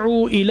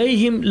رَجِعُوا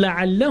إِلَيْهِمْ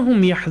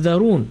لَعَلَّهُمْ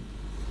يَحْذَرُونَ.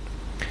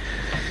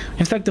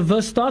 In fact, the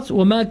verse starts,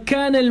 وَمَا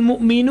كَانَ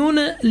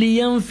الْمُؤْمِنُونَ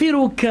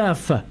لِيَنْفِرُوا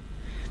كَافَةً.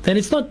 That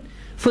it's not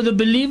for the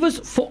believers,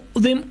 for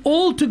them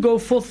all to go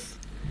forth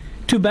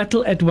to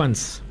battle at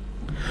once.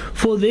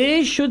 For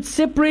there should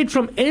separate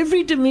from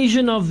every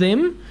division of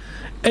them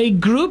a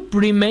group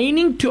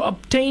remaining to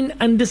obtain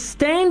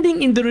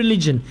understanding in the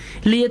religion.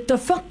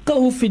 لِيَتَفَقَّهُ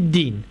فِي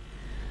الدِّينِ.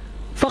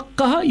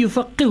 فَقَّهَ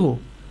يُفَقِّهُ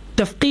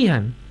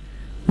تَفْقِيهًا,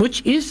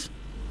 which is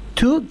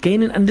to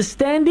gain an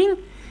understanding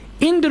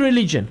in the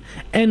religion,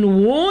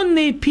 and warn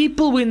their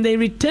people when they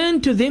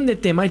return to them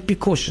that they might be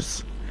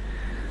cautious.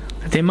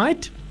 They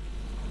might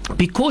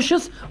be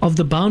cautious of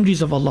the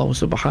boundaries of Allah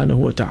subhanahu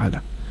wa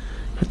ta'ala.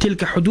 تِلْكَ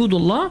حُدُودُ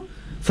اللَّهِ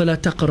فَلَا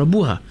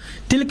تَقْرَبُوهَا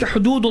تِلْكَ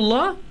حُدُودُ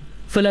اللَّهِ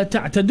فَلَا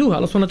تَعْتَدُوهَا.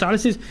 Allah subhanahu wa ta'ala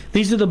says,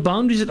 these are the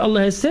boundaries that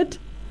Allah has set.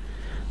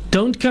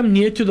 Don't come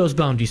near to those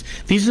boundaries.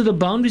 These are the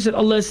boundaries that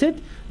Allah has set.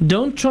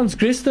 Don't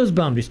transgress those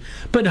boundaries.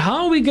 But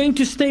how are we going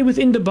to stay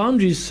within the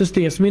boundaries,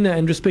 Sister Yasmina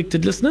and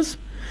respected listeners?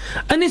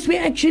 Unless we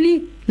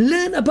actually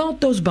learn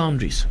about those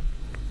boundaries.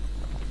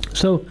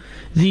 So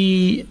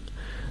the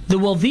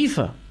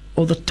wazifa,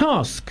 or the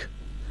task,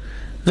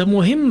 the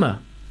muhimma,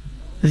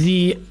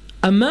 the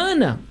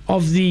amana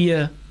of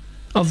the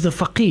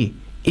faqih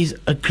is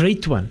a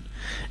great one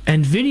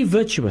and very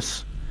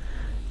virtuous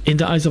in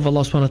the eyes of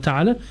Allah subhanahu wa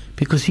ta'ala,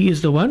 because he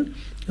is the one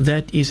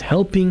that is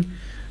helping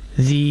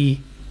the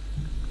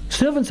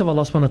servants of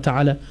Allah subhanahu wa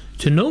ta'ala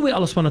to know where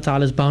Allah subhanahu wa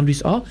ta'ala's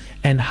boundaries are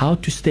and how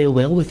to stay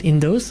well within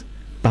those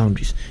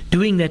boundaries,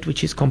 doing that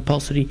which is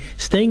compulsory,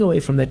 staying away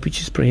from that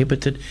which is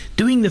prohibited,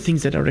 doing the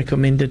things that are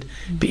recommended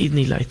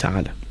bi'idhnillahi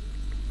ta'ala.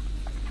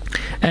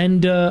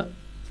 And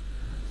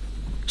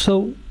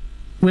so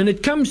when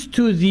it comes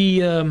to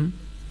the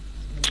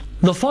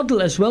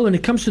fadl as well, when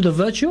it comes to the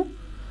virtue,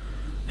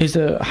 is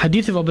a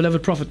hadith of our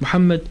beloved Prophet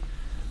Muhammad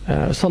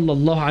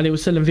sallallahu alayhi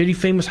wasallam, very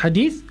famous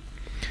hadith,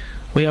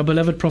 where our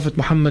beloved Prophet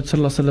Muhammad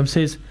sallallahu alayhi wasallam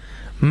says,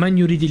 "Man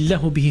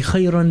yuridillahu bihi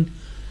khayran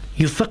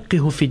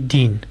yufaqihu fid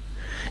din."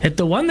 That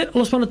the one that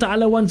Allah subhanahu wa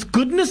ta'ala wants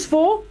goodness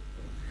for,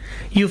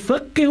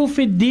 yufaqihu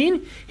fid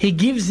din, he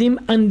gives him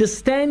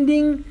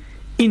understanding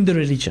in the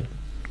religion.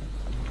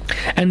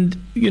 And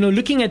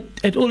looking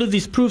at all of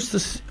these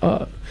proofs,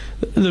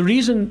 the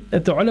reason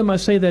that the ulama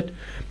say that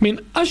min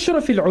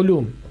ashrafil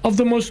ulum, of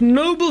the most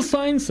noble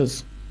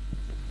sciences,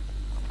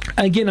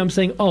 again I'm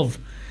saying of,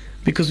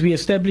 because we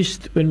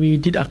established when we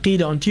did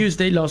Aqeedah on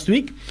Tuesday last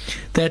week,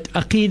 that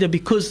Aqeedah,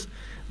 because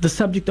the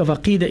subject of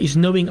Aqeedah is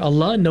knowing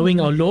Allah,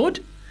 knowing our Lord,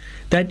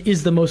 that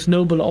is the most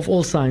noble of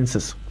all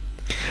sciences.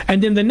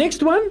 And then the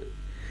next one,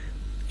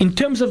 in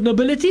terms of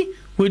nobility,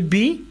 would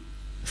be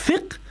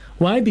fiqh.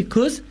 Why?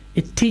 Because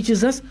it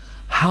teaches us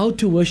how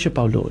to worship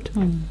our Lord,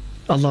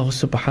 Allah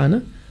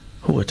subhanahu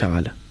wa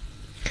ta'ala.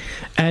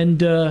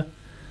 And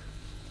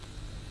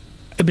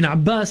Ibn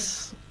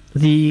Abbas,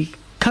 the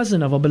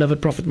cousin of our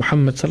beloved Prophet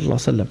Muhammad sallallahu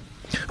alaihi wasallam,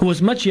 who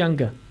was much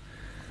younger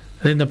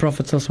than the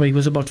Prophet sallallahu alaihi wasallam, he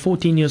was about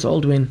 14 years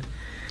old when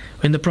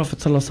the Prophet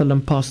sallallahu alaihi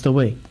wasallam passed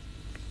away.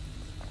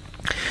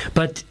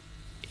 But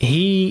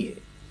he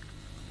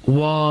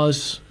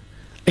was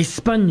a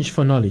sponge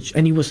for knowledge,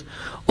 and he was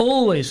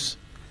always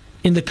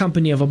in the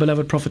company of our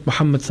beloved Prophet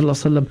Muhammad sallallahu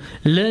alaihi wasallam,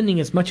 learning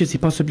as much as he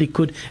possibly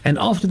could, and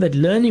after that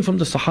learning from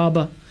the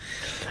Sahaba.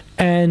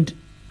 And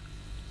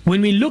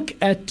when we look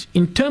at,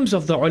 in terms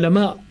of the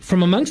ulama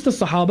from amongst the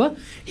Sahaba,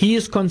 he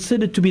is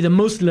considered to be the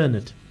most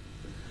learned.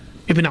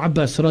 Ibn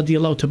Abbas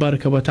radiyallahu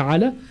tabaraka wa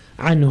ta'ala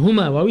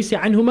anhuma. Why we say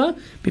anhuma?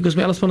 Because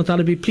may Allah subhanahu wa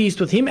ta'ala be pleased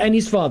with him and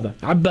his father,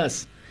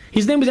 Abbas.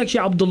 His name was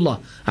actually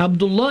Abdullah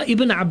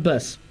ibn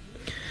Abbas.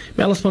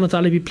 May Allah subhanahu wa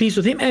ta'ala be pleased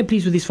with him and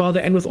pleased with his father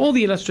and with all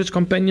the illustrious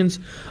companions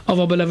of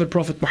our beloved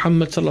Prophet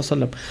Muhammad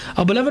sallallahu alaihi wasallam.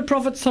 Our beloved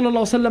Prophet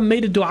sallallahu alaihi wasallam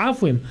made a dua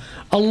for him.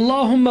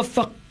 Allahumma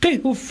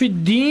faqihhu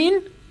fid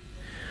din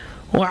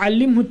wa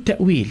allimhu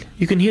at-ta'wil.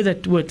 You can hear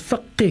that word,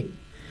 faqih.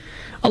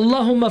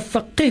 Allahumma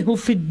faqihhu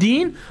fid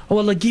din. Oh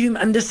Allah, give him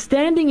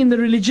understanding in the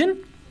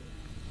religion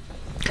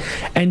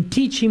and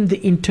teach him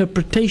the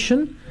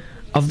interpretation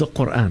of the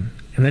Quran.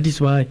 And that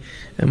is why,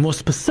 more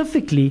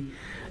specifically,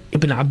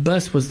 Ibn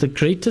Abbas was the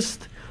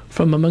greatest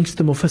from amongst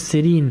the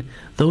Mufassirin,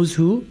 those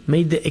who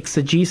made the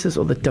exegesis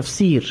or the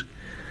tafsir,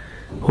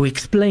 who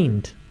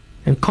explained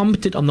and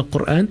commented on the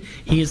Quran.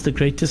 He is the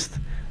greatest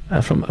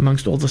from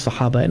amongst all the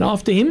Sahaba. And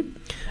after him,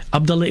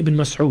 Abdullah ibn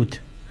Mas'ud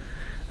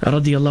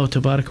radiyallahu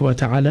tabaraka wa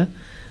ta'ala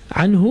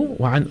anhu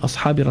wa an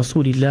ashabi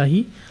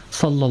Rasulillahi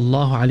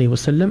sallallahu alayhi wa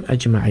sallam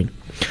ajma'in.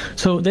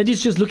 So that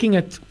is just looking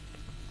at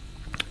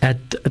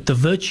the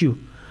virtue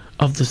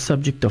of the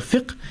subject of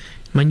fiqh.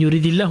 Man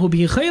yuridillahu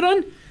bihi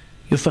khayran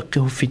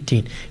yufaqihu fid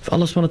din. If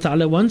Allah subhanahu wa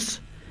ta'ala wants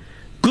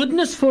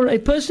goodness for a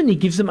person, he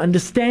gives them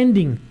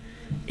understanding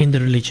in the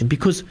religion.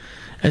 Because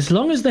as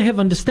long as they have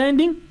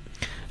understanding,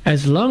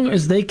 as long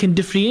as they can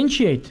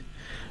differentiate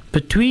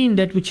between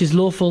that which is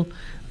lawful,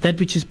 that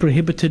which is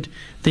prohibited,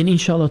 then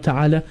inshallah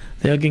ta'ala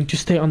they are going to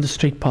stay on the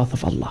straight path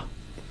of Allah.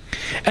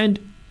 And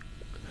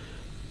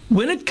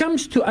when it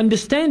comes to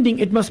understanding,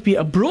 it must be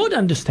a broad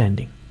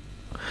understanding.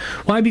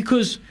 Why?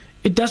 Because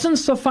it doesn't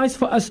suffice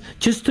for us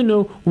just to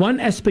know one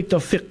aspect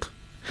of fiqh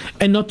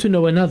and not to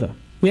know another.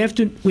 We have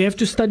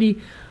to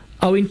study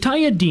our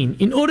entire deen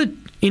in order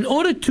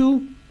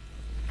to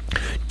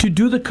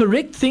do the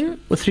correct thing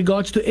with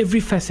regards to every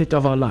facet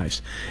of our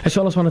lives. As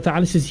Allah subhanahu wa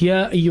ta'ala says,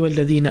 Ya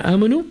ayyuhalladhina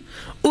amanu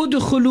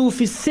udkhulu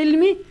fi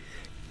silmi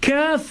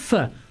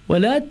kaffa wa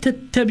la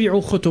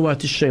tattabi'u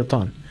khutuwat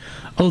ash-shaytan.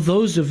 O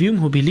those of you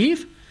who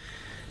believe,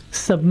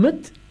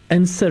 submit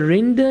and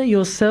surrender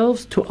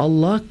yourselves to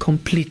Allah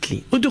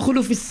completely.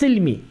 Udkhulu fi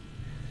silmi.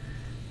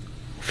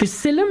 Fi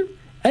silm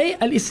ay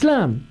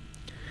al-Islam.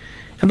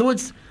 In other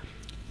words,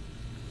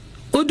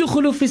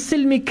 udkhulu fi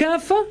silmi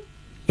kaffa.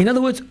 In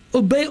other words,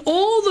 obey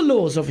all the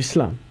laws of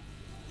Islam.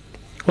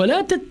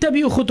 وَلَا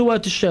تَتَّبِعُوا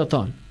خُطُوَاتِ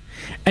الشَّيْطَانِ.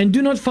 And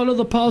do not follow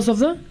the paths of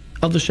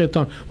the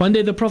shaitan. One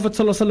day the Prophet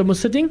ﷺ was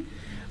sitting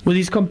with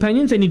his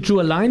companions and he drew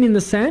a line in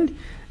the sand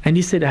and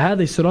he said, هَذَا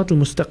الصِّرَاطُ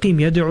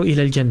الْمُسْتَقِيمُ يَدْعُو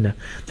إِلَى الْجَنَّةِ.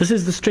 This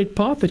is the straight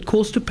path that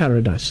calls to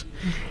paradise.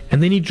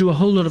 And then he drew a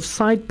whole lot of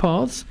side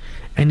paths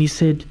and he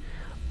said,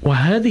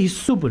 وَهَذِهِ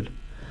السُّبُلُ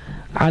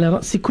عَلَى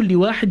رَأْسِ كُلِّ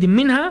وَاحِدٍ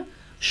مِّنْهَا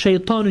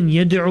شَيْطَانٌ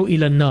يَدْعُو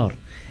إِلَى النَّارِ.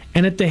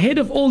 And at the head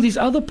of all these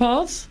other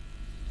paths,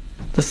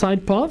 the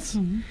side paths,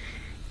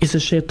 is a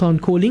shaitan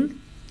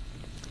calling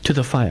to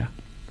the fire.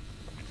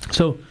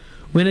 So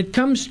when it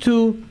comes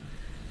to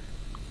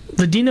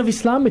the deen of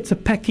Islam, it's a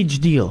package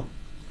deal.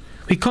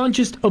 We can't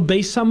just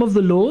obey some of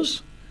the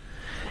laws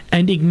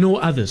and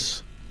ignore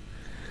others.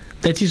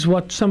 That is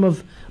what some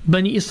of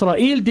Bani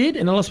Israel did,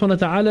 and Allah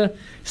subhanahu wa ta'ala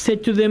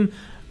said to them,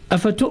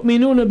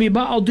 أَفَتُؤْمِنُونَ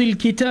بِبَعْضِ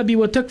الْكِتَابِ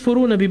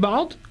وَتَكْفُرُونَ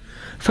بِبَعْضِ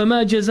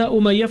فما جزاء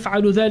ما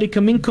يفعل ذلك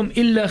منكم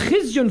إلا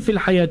خزي في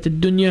الحياة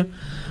الدنيا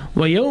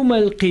ويوم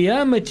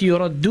القيامة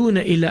يردون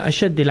إلى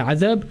أشد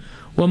العذاب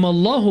وما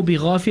الله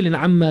بغافل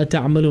عما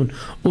تعملون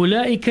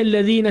أولئك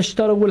الذين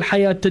اشتروا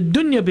الحياة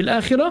الدنيا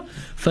بالآخرة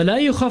فلا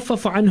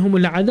يخفف عنهم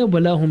العذاب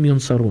ولا هم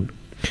ينصرون.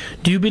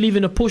 Do you believe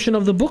in a portion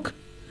of the book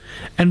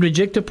and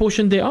reject a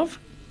portion thereof?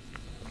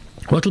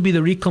 What will be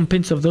the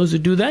recompense of those who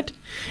do that?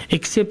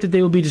 Except that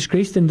they will be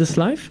disgraced in this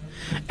life,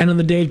 and on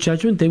the day of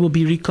judgment they will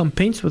be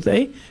recompensed with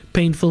a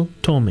painful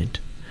torment.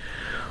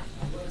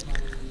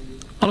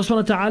 Allah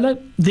subhanahu wa ta'ala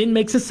then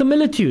makes a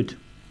similitude.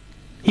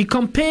 He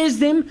compares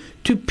them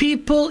to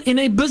people in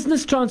a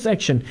business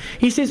transaction.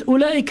 He says,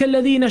 أُولَٰئِكَ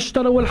الَّذِينَ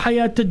اشْتَرَوُا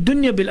الْحَيَاةَ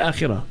الدُّنْيَا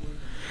بِالْآخِرَةِ.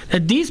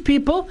 That these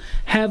people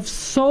have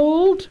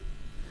sold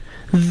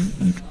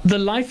the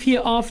life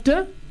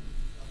hereafter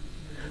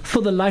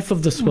for the life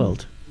of this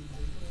world.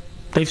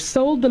 They've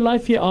sold the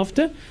life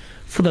hereafter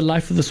for the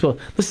life of this world.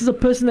 This is a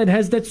person that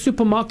has that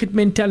supermarket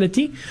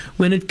mentality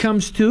when it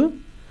comes to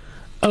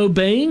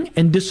obeying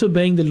and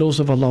disobeying the laws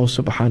of Allah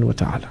subhanahu wa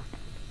ta'ala.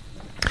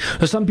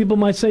 So some people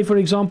might say, for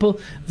example,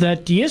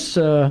 that yes,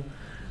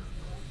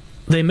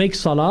 they make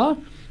salah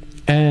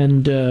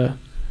and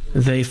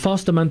they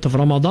fast the month of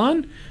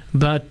Ramadan,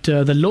 but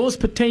the laws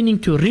pertaining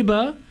to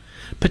riba,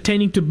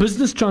 pertaining to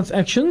business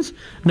transactions,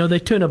 no, they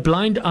turn a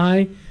blind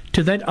eye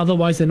to that,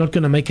 otherwise they're not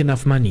going to make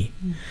enough money.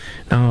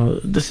 Now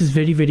this is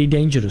very, very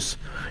dangerous.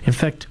 In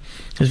fact,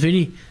 it's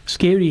very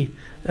scary,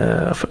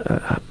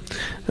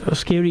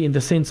 scary in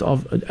the sense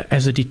of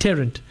as a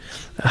deterrent.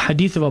 A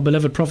hadith of our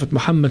beloved Prophet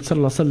Muhammad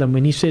sallallahu alaihi wasallam,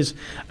 when he says,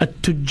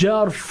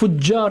 "At-tujjar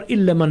fujjar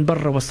illa man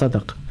barra wa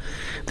sadaq,"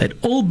 that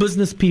all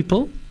business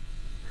people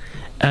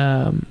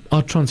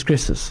are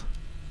transgressors.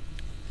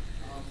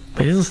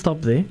 But it doesn't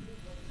stop there.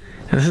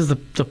 And this is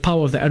the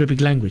power of the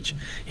Arabic language.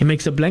 He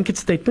makes a blanket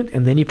statement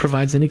and then he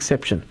provides an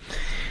exception.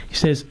 He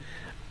says,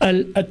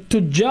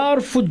 At-tujjar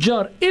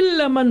fujjar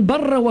illa man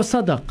barra wa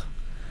sadaq.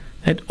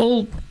 That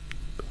all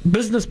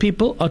business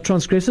people are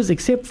transgressors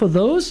except for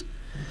those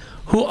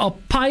who are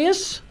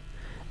pious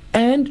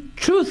and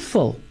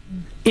truthful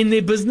in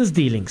their business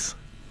dealings.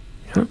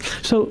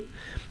 So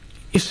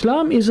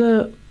Islam is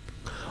a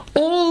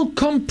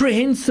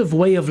all-comprehensive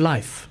way of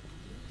life.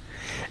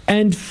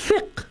 And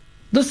fiqh,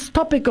 this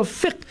topic of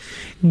fiqh,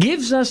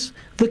 gives us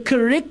the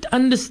correct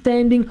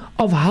understanding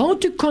of how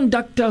to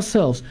conduct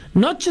ourselves,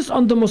 not just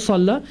on the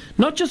musalla,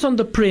 not just on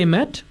the prayer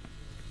mat,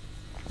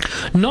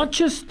 not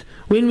just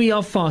when we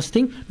are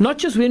fasting, not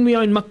just when we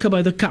are in Makkah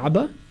by the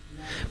Kaaba,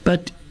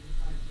 but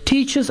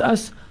teaches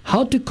us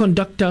how to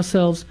conduct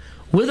ourselves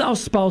with our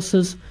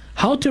spouses,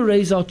 how to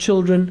raise our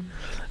children,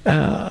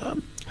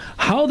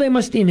 how they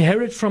must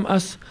inherit from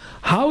us,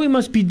 how we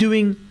must be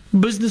doing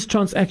business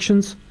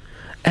transactions.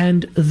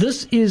 And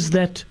this is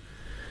that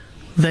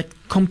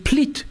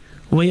complete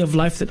way of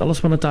life that Allah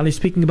subhanahu wa ta'ala is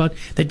speaking about,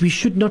 that we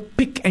should not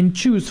pick and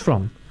choose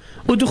from.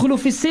 Udkhulu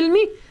fi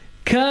silmi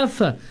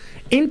kafa.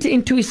 Enter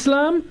into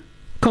Islam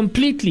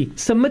completely.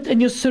 Submit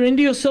and you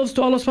surrender yourselves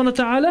to Allah subhanahu wa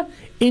ta'ala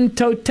in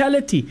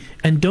totality.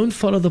 And don't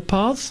follow the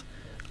paths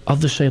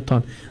of the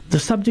shaitan. The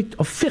subject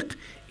of fiqh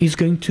is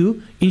going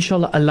to,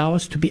 inshallah, allow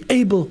us to be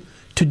able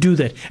to do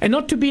that. And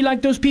not to be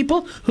like those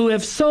people who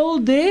have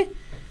sold their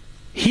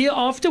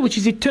hereafter, which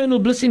is eternal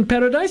bliss in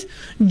paradise,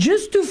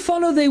 just to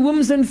follow their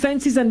whims and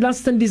fancies and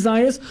lusts and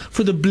desires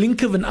for the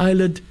blink of an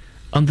eyelid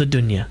on the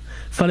dunya.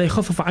 فَلَا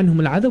يَخَفَّفُ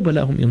عَنْهُمُ الْعَذَابُ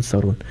وَلَا هُمْ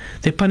يُنصَرُونَ.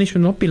 Their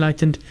punishment will not be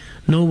lightened,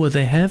 nor will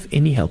they have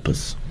any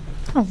helpers.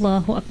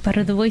 Allahu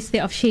Akbar. The voice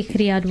there of Sheikh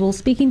Riyad will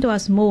speaking to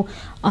us more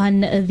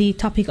on the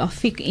topic of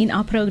fiqh in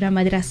our program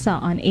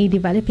Madrasa on A,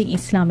 Developing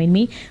Islam in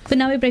Me. For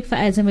now we break for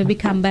ads, and when we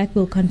come back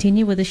we'll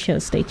continue with the show.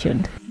 Stay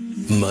tuned.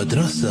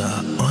 Madrasa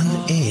on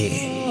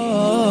A.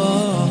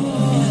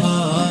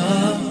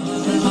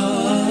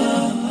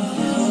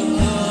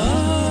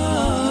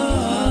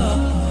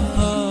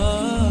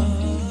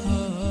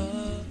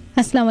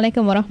 Assalamu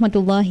alaikum wa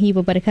rahmatullahi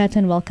wa barakatuh,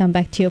 and welcome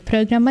back to your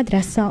program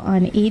Madrasa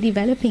on A,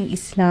 Developing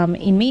Islam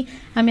in Me.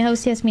 I'm your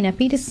host Yasmina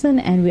Peterson,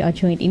 and we are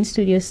joined in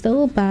studio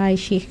still by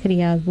Sheikh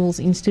Riyad Wools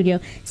in studio,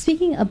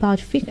 speaking about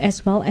fiqh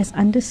as well as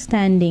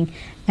understanding,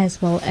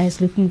 as well as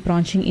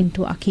branching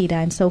into Aqidah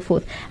and so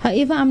forth.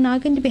 However, I'm now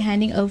going to be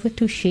handing over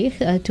to Sheikh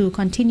to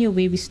continue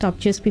where we stopped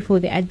just before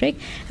the ad break.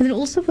 And then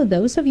also for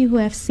those of you who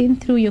have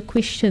sent through your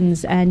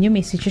questions and your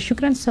messages,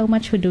 shukran so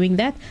much for doing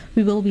that.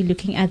 We will be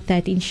looking at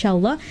that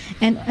inshallah,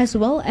 and as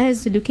well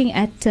as looking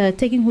at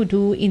taking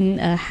wudu in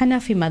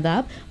Hanafi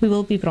madhab. We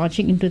will be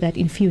branching into that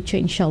in future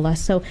inshallah.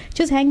 So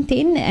just hang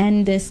in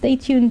and stay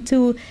tuned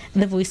to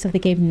the Voice of the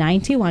Game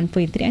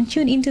 91.3 and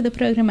tune into the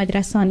program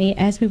Madrasa on A,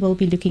 as we will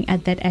be looking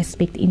at that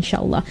aspect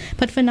inshallah.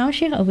 But for now,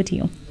 Sheikh, over to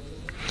you.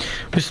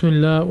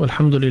 Bismillah,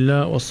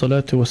 walhamdulillah,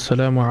 wassalatu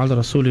wassalamu ala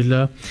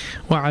rasulillah,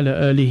 wa ala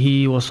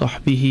alihi wa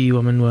sahbihi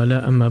wa man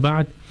wala, amma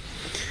ba'd.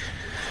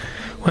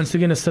 Once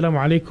again, assalamu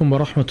alaikum wa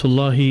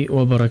rahmatullahi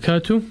wa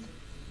barakatuh.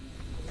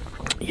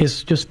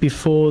 Yes, just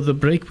before the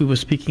break we were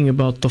speaking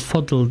about the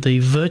fadl, the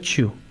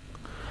virtue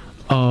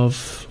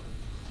of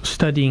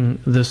studying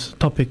this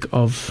topic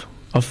of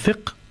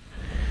fiqh,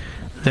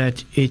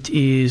 that it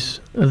is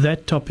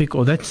that topic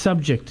or that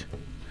subject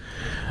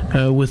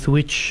with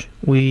which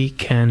we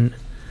can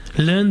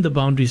learn the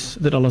boundaries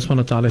that Allah subhanahu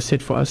wa ta'ala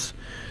set for us,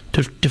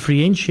 to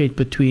differentiate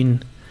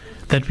between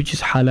that which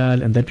is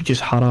halal and that which is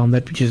haram,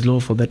 that which is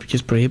lawful, that which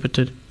is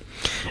prohibited.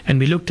 And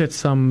we looked at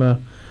some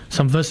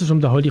verses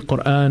from the Holy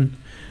Quran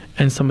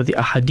and some of the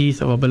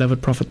ahadith of our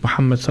beloved Prophet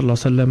Muhammad sallallahu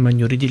alaihi wasallam, man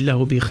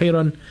yuridillahu bi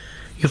khairan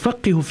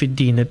yufaqihu fi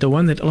din, that the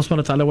one that Allah subhanahu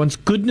wa ta'ala wants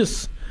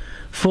goodness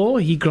for,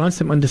 He grants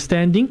them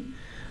understanding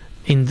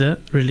in the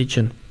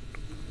religion.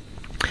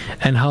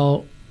 And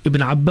how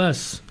Ibn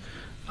Abbas,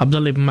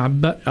 Abdullah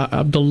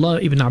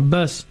ibn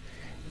Abbas,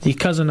 the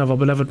cousin of our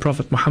beloved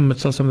Prophet Muhammad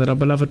sallallahu alaihi wasallam, that our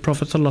beloved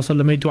Prophet sallallahu alaihi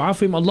wasallam made dua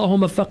for him,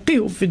 Allahumma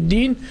faqihu fi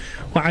din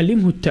wa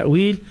alimhu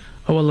at-ta'wil,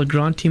 O Allah,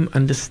 grant him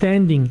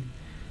understanding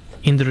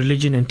in the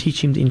religion and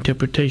teach him the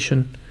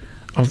interpretation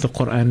of the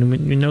Quran.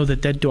 We know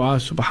that dua,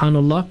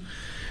 subhanallah,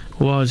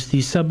 was the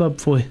sabab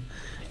for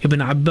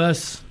Ibn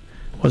Abbas,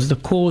 was the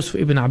cause for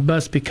Ibn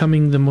Abbas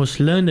becoming the most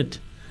learned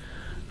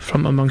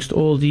from amongst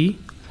all the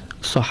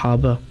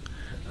Sahaba,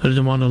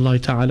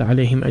 Ridwanullahi ta'ala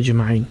alayhim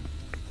ajma'in.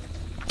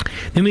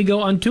 Then we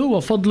go on to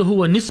وَفَضْلُهُ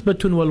وَنِسْبَةٌ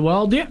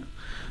وَالْوَاضِعُ,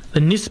 the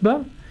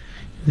nisbah,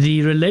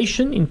 the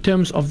relation in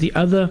terms of the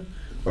other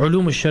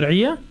ulum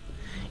al-shar'iyah,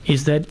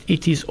 is that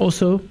it is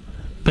also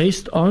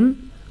based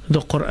on the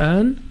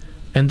Quran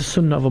and the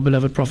Sunnah of our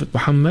beloved Prophet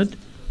Muhammad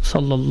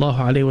sallallahu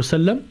alaihi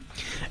wasallam.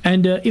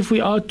 And if we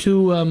are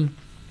to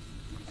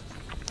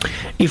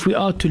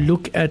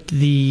look at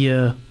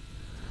the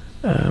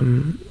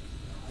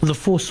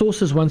four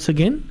sources once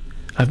again,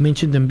 I've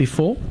mentioned them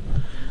before,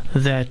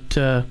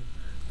 that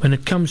when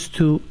it comes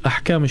to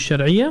ahkam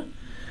al-shar'iyah,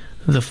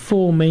 the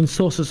four main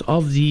sources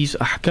of these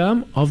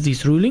ahkam, of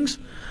these rulings,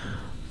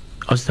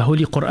 is the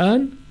Holy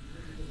Quran,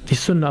 the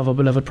Sunnah of our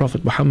beloved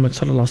Prophet Muhammad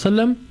sallallahu alaihi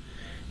wasallam,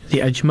 the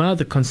ijma,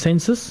 the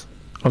consensus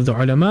of the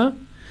ulama,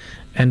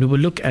 and we will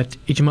look at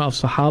ijma of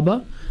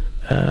Sahaba,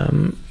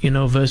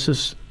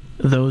 versus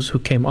those who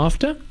came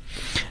after.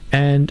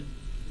 And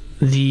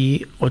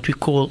what we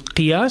call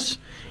qiyas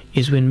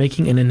is when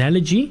making an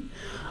analogy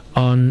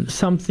on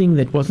something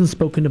that wasn't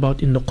spoken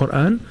about in the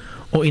Quran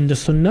or in the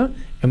Sunnah,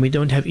 and we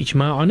don't have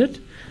ijma on it.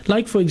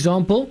 Like, for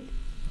example,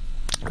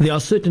 there are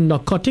certain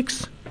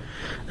narcotics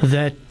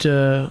that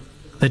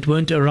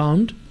weren't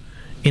around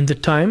in the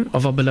time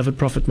of our beloved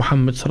Prophet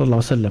Muhammad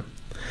sallallahu alaihi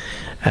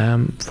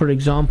wasallam. For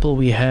example,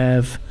 we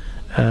have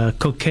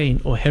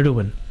cocaine or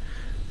heroin.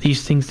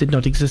 These things did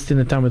not exist in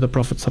the time of the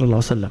Prophet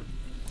sallallahu alaihi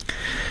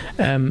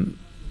wasallam.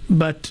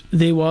 But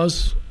there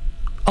was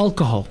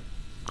alcohol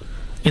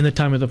in the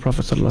time of the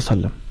Prophet sallallahu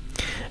alaihi wasallam.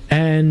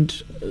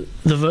 And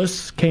the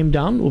verse came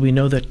down where we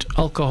know that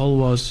alcohol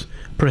was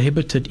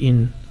prohibited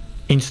in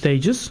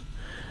stages.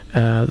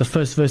 The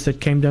first verse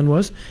that came down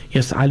was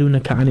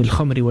يَسْأَلُونَكَ عَنِ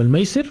الْخَمْرِ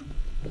وَالْمَيْسِرِ.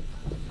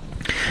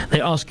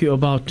 They ask you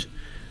about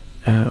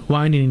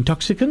wine and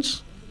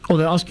intoxicants, or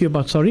they ask you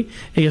about,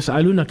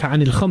 يَسْأَلُونَكَ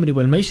عَنِ الْخَمْرِ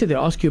وَالْمَيْسِرِ, they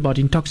ask you about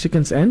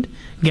intoxicants and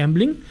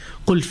gambling.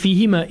 قُلْ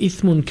فِيهِمَا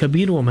إِثْمٌ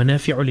كَبِيرٌ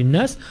وَمَنَافِعُ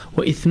لِلنَّاسِ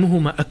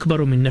وَإِثْمُهُمَا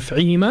أَكْبَرُ مِنْ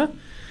نَفْعِهِمَا.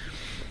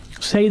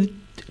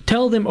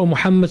 Tell them, O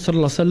Muhammad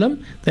sallallahu alaihi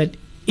wasallam, that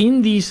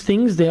in these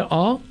things there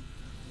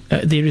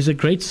is a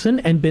great sin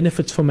and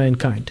benefits for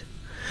mankind,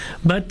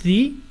 but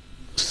the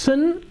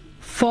sin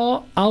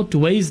far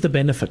outweighs the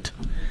benefit.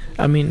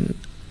 I mean,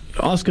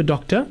 ask a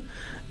doctor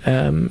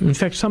In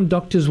fact, some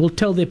doctors will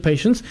tell their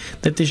patients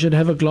that they should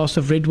have a glass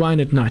of red wine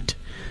at night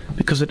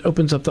because it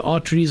opens up the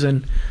arteries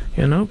and,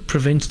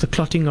 prevents the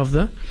clotting of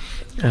the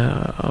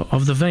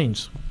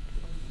veins.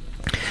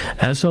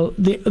 So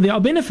there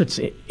are benefits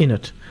in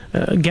it.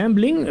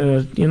 Gambling,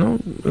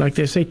 like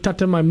they say,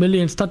 tutter my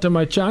millions, tutter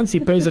my chance. He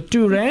pays a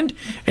 2 rand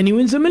and he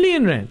wins R1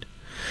 million.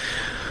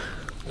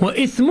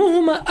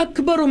 وَإِثْمُهُمَا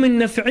أَكْبَرُ مِنْ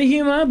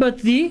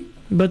نَفْعِهِمَا.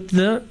 But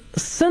the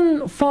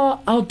sin far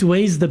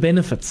outweighs the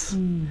benefits.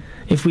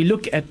 If we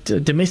look at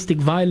domestic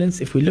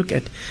violence, if we look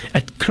at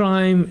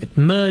crime, at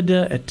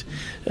murder, at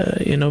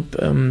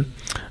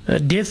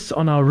deaths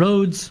on our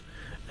roads,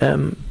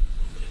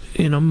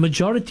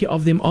 majority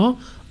of them are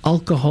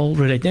alcohol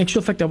related. In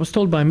actual fact, I was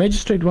told by a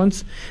magistrate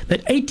once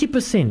that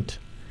 80%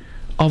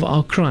 of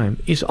our crime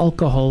is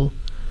alcohol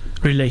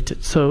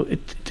related. So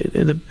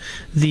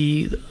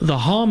the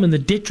harm and the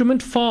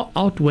detriment far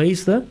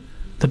outweighs the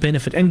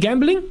benefit. And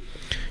gambling,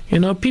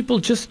 people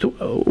just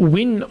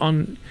win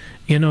on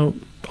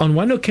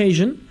one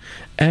occasion,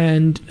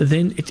 and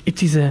then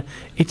it is a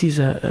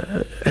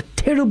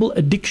terrible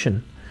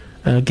addiction,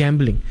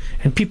 gambling,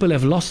 and people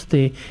have lost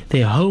their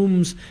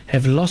homes,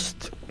 have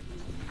lost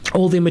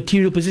all their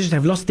material possessions,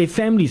 have lost their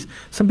families.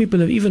 Some people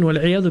have even,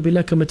 wal-'iyadhu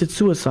billah, committed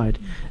suicide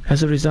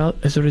as a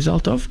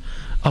result of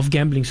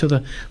gambling. So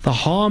the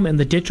harm and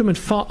the detriment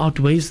far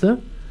outweighs the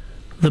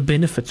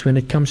benefits when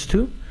it comes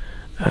to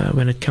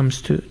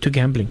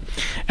gambling.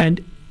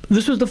 And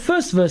this was the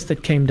first verse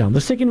that came down.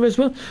 The second verse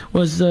was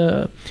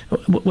وَلَا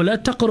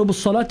تَقْرَبُوا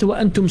الصَّلَاةَ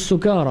وَأَنْتُمْ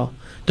سُكَارَى.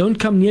 Don't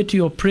come near to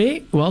your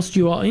prayer whilst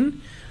you are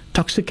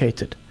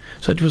intoxicated.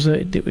 So it was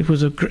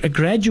a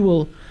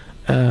gradual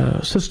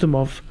system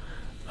of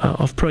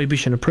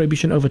prohibition, a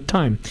prohibition over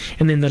time.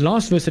 And then the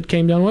last verse that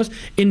came down was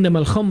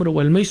إِنَّمَا الْخَمْرُ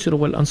وَالْمَيْسِرُ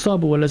وَالْأَنصَابُ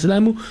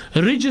وَالْأَزْلَامُ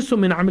رِجْسٌ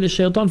مِنْ عَمَلِ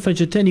الشَّيْطَانِ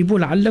فَاجْتَنِبُوهُ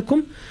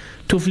لَعَلَّكُمْ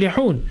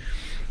تُفْلِحُونَ.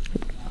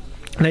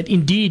 That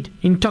indeed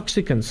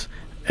intoxicants,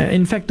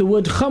 in fact the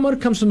word khamr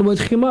comes from the word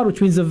khimar,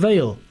 which means a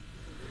veil,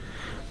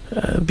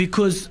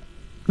 because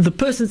the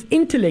person's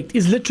intellect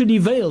is literally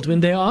veiled when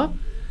they are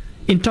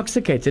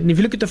intoxicated. And if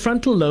you look at the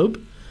frontal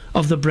lobe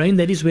of the brain,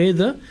 that is where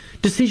the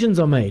decisions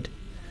are made.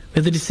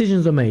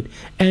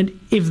 And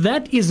if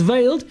that is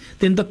veiled,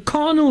 then the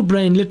carnal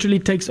brain literally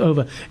takes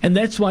over. And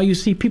that's why you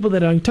see people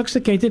that are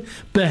intoxicated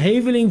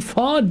behaving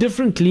far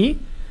differently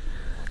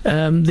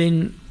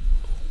than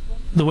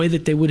the way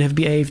that they would have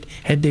behaved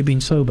had they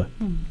been sober.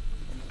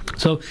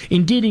 So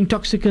indeed,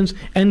 intoxicants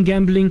and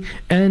gambling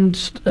and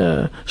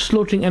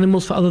slaughtering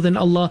animals for other than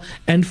Allah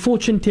and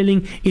fortune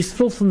telling is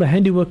filth and the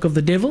handiwork of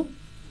the devil.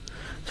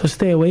 So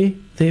stay away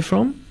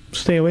therefrom.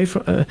 Stay away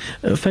from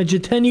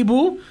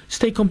فَاجْتَنِبُوا,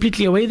 stay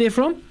completely away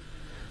therefrom,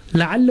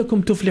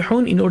 لَعَلَّكُمْ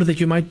تُفْلِحُونَ, in order that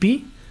you might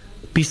be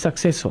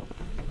successful.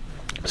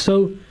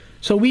 So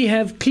we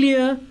have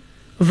clear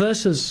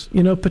verses,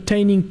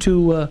 pertaining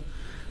to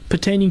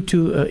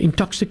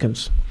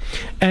intoxicants,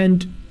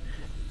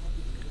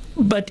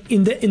 but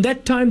in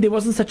that time there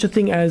wasn't such a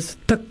thing as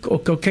tuck or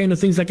cocaine or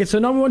things like that. So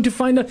now we want to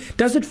find out,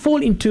 does it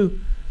fall into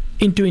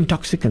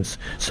intoxicants?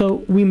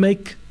 So we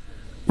make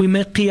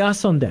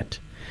qiyas on that.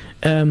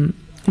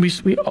 We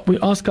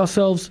ask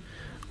ourselves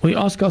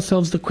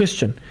the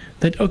question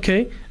that,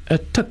 okay, a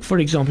tuck, for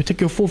example, take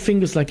your 4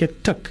 fingers like a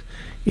tuck,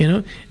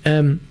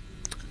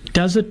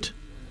 does it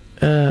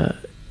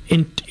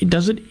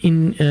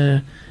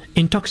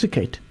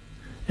intoxicate?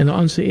 And the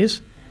answer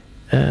is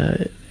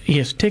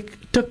yes.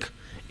 Tuck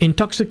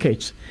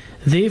intoxicates,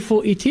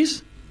 therefore it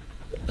is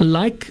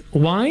like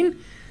wine,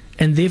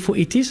 and therefore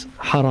it is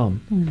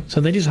haram.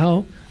 So that is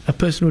how a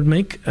person would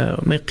make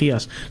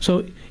qiyas.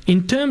 So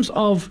in terms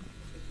of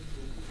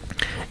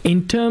the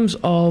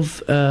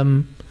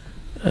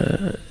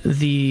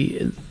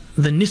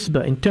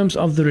nisbah, in terms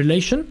of the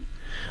relation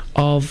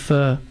of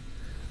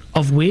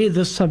where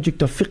the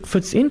subject of fiqh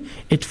fits in,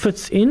 it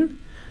fits in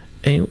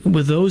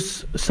with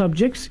those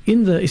subjects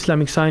in the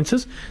Islamic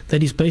sciences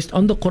that is based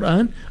on the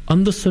Quran,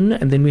 on the Sunnah,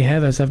 and then we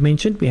have, as I've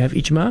mentioned, we have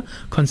ijma,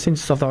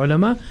 consensus of the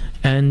ulama,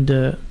 and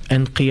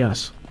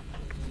qiyas.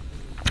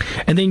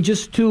 And then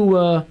just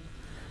to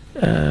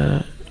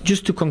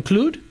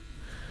conclude,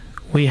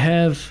 we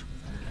have,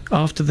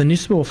 after the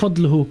nisbah,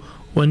 وَفَضْلُهُ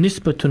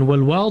وَنِسْبَةٌ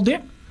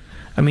وَالْوَاضِعُ.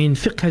 I mean,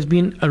 fiqh has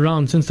been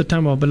around since the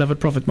time of our beloved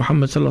Prophet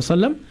Muhammad sallallahu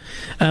alaihi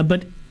wasallam,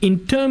 but in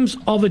terms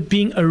of it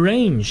being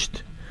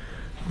arranged,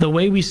 the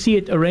way we see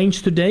it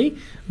arranged today,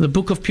 the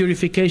book of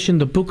purification,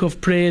 the book of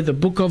prayer, the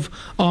book of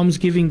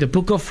almsgiving, the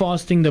book of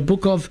fasting, the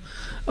book of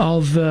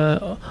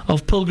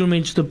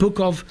pilgrimage, the book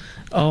of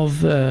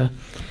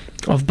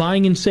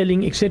buying and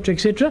selling, etc.,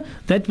 etc.,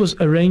 that was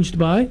arranged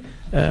by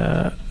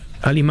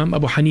Al-Imam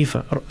Abu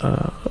Hanifa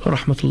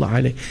rahmatullah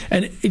alayh.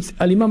 And it's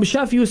Al-Imam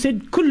Shafi who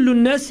said كُلُّ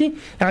النَّاسِ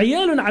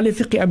عِيَالٌ عَلَى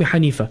فِقِّ Abi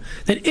Hanifa,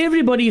 that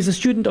everybody is a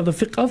student of the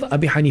fiqh of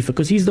Abi Hanifa,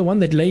 because he's the one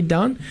that laid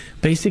down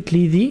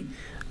basically the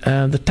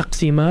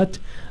taqsimat,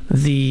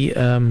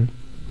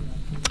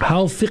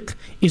 how fiqh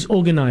is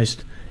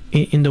organized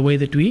in the way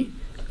that we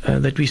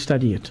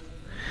study it.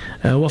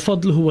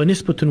 وَفَضْلُهُ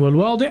وَنِسْبَةٌ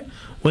وَالْوَاضِعُ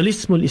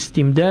وَالِاسْمُ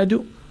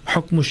الْإِسْتِمْدَادُ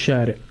حُكْمُ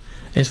الشَّارِعِ.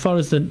 As far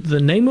as the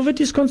name of it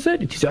is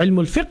concerned, it is ilm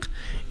al-fiqh,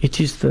 it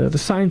is the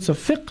science of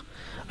fiqh.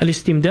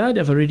 Al-istimdad,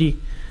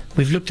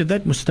 we've looked at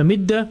that,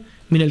 mustamidda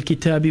min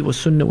al-kitabi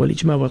wal-sunnah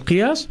wal-ijma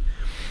wal-qiyas,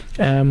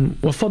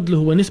 وفضله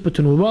ونسبة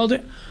وواضع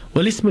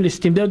والاسم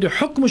الاستمداد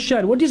حكم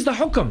الشارع. What is the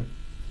hukm?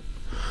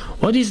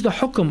 What is the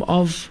hukm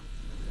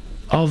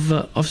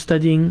of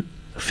studying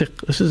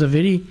fiqh? This is a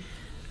very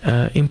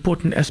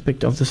important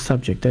aspect of the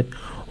subject, that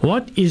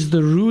what is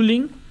the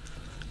ruling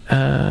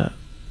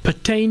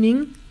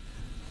pertaining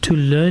to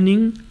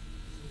learning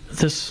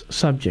this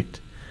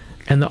subject?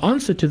 And the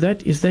answer to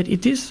that is that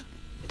it is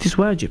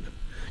wajib.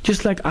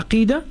 Just like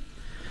Aqidah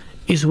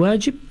is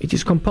wajib, it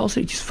is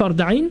compulsory, it is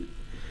farda'in,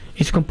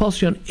 it's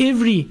compulsory on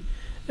every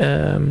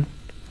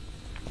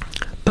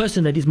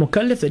person that is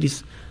mukallaf, that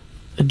is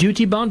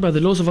duty bound by the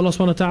laws of Allah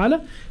subhanahu wa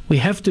ta'ala. We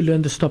have to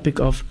learn this topic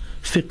of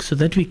fiqh so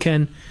that we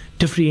can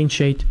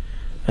differentiate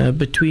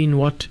between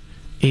what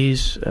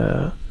is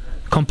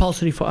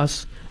compulsory for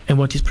us and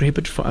what is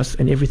prohibited for us,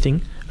 and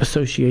everything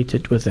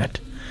associated with that.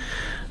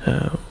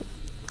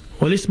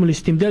 وَالِاسْمُ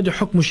الْإِسْتِمْدَادُ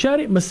حُكْمُ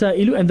الشَّارِعِ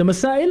مَسَائِلُ. And the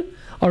masail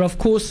are, of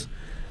course,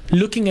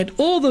 looking at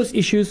all those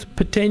issues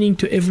pertaining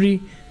to every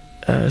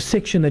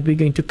section that we're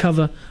going to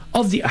cover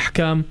of the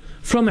ahkam,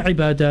 from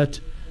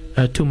ibadat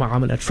to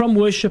mu'amalat, from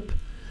worship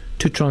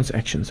to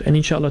transactions. And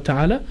inshallah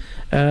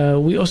ta'ala,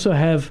 we also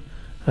have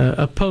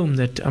a poem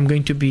that I'm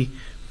going to be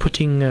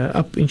putting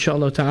up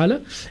inshallah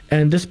ta'ala,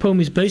 and this poem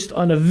is based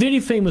on a very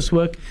famous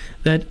work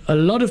that a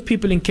lot of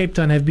people in Cape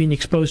Town have been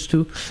exposed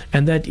to,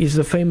 and that is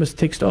the famous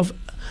text of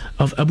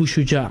Abu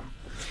Shuja'.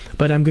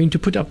 But I'm going to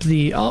put up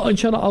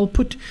inshallah I'll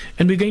put,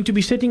 and we're going to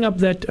be setting up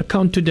that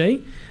account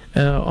today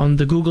on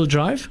the Google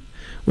Drive,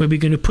 where we're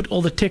going to put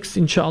all the text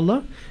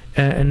inshallah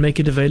and make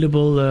it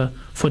available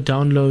for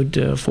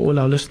download for all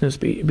our listeners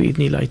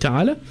bi'idhnillahi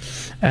ta'ala.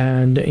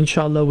 And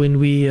inshallah when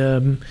we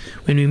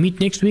meet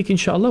next week,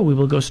 inshallah we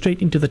will go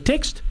straight into the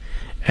text,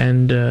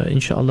 and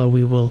inshallah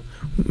we will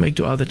make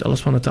dua that Allah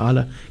subhanahu wa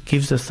ta'ala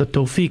gives us the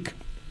tawfiq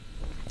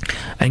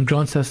and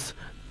grants us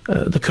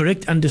the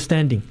correct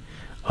understanding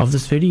of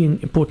this very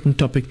important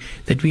topic,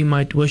 that we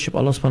might worship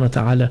Allah subhanahu wa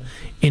ta'ala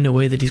in a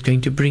way that is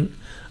going to bring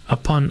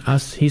upon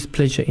us His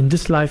pleasure in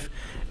this life,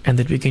 and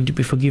that we're going to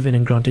be forgiven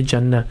and granted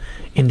Jannah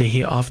in the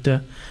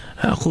hereafter.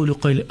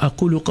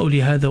 أقول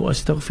قولي هذا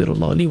وأستغفر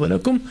الله لي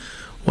ولكم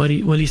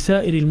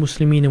ولسائر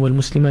المسلمين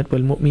والمسلمات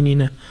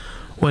والمؤمنين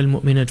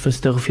والمؤمنات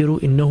فاستغفروا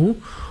إنه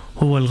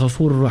هو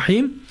الغفور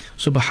الرحيم.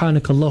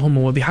 سبحانك اللهم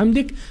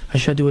وبحمدك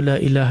أشهد أن لا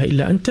إله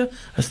إلا أنت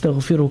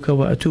أستغفرك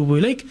وأتوب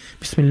إليك.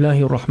 بسم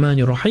الله الرحمن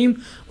الرحيم.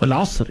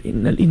 والعصر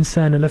إن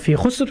الإنسان لفي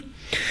خسر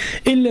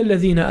إلا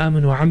الذين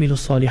آمنوا وعملوا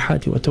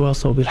الصالحات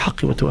وتواصوا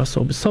بالحق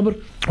وتواصوا بالصبر.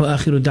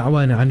 وآخر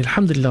دعوانا عن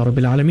الحمد لله رب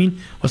العالمين.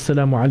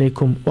 والسلام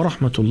عليكم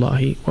ورحمة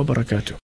الله وبركاته.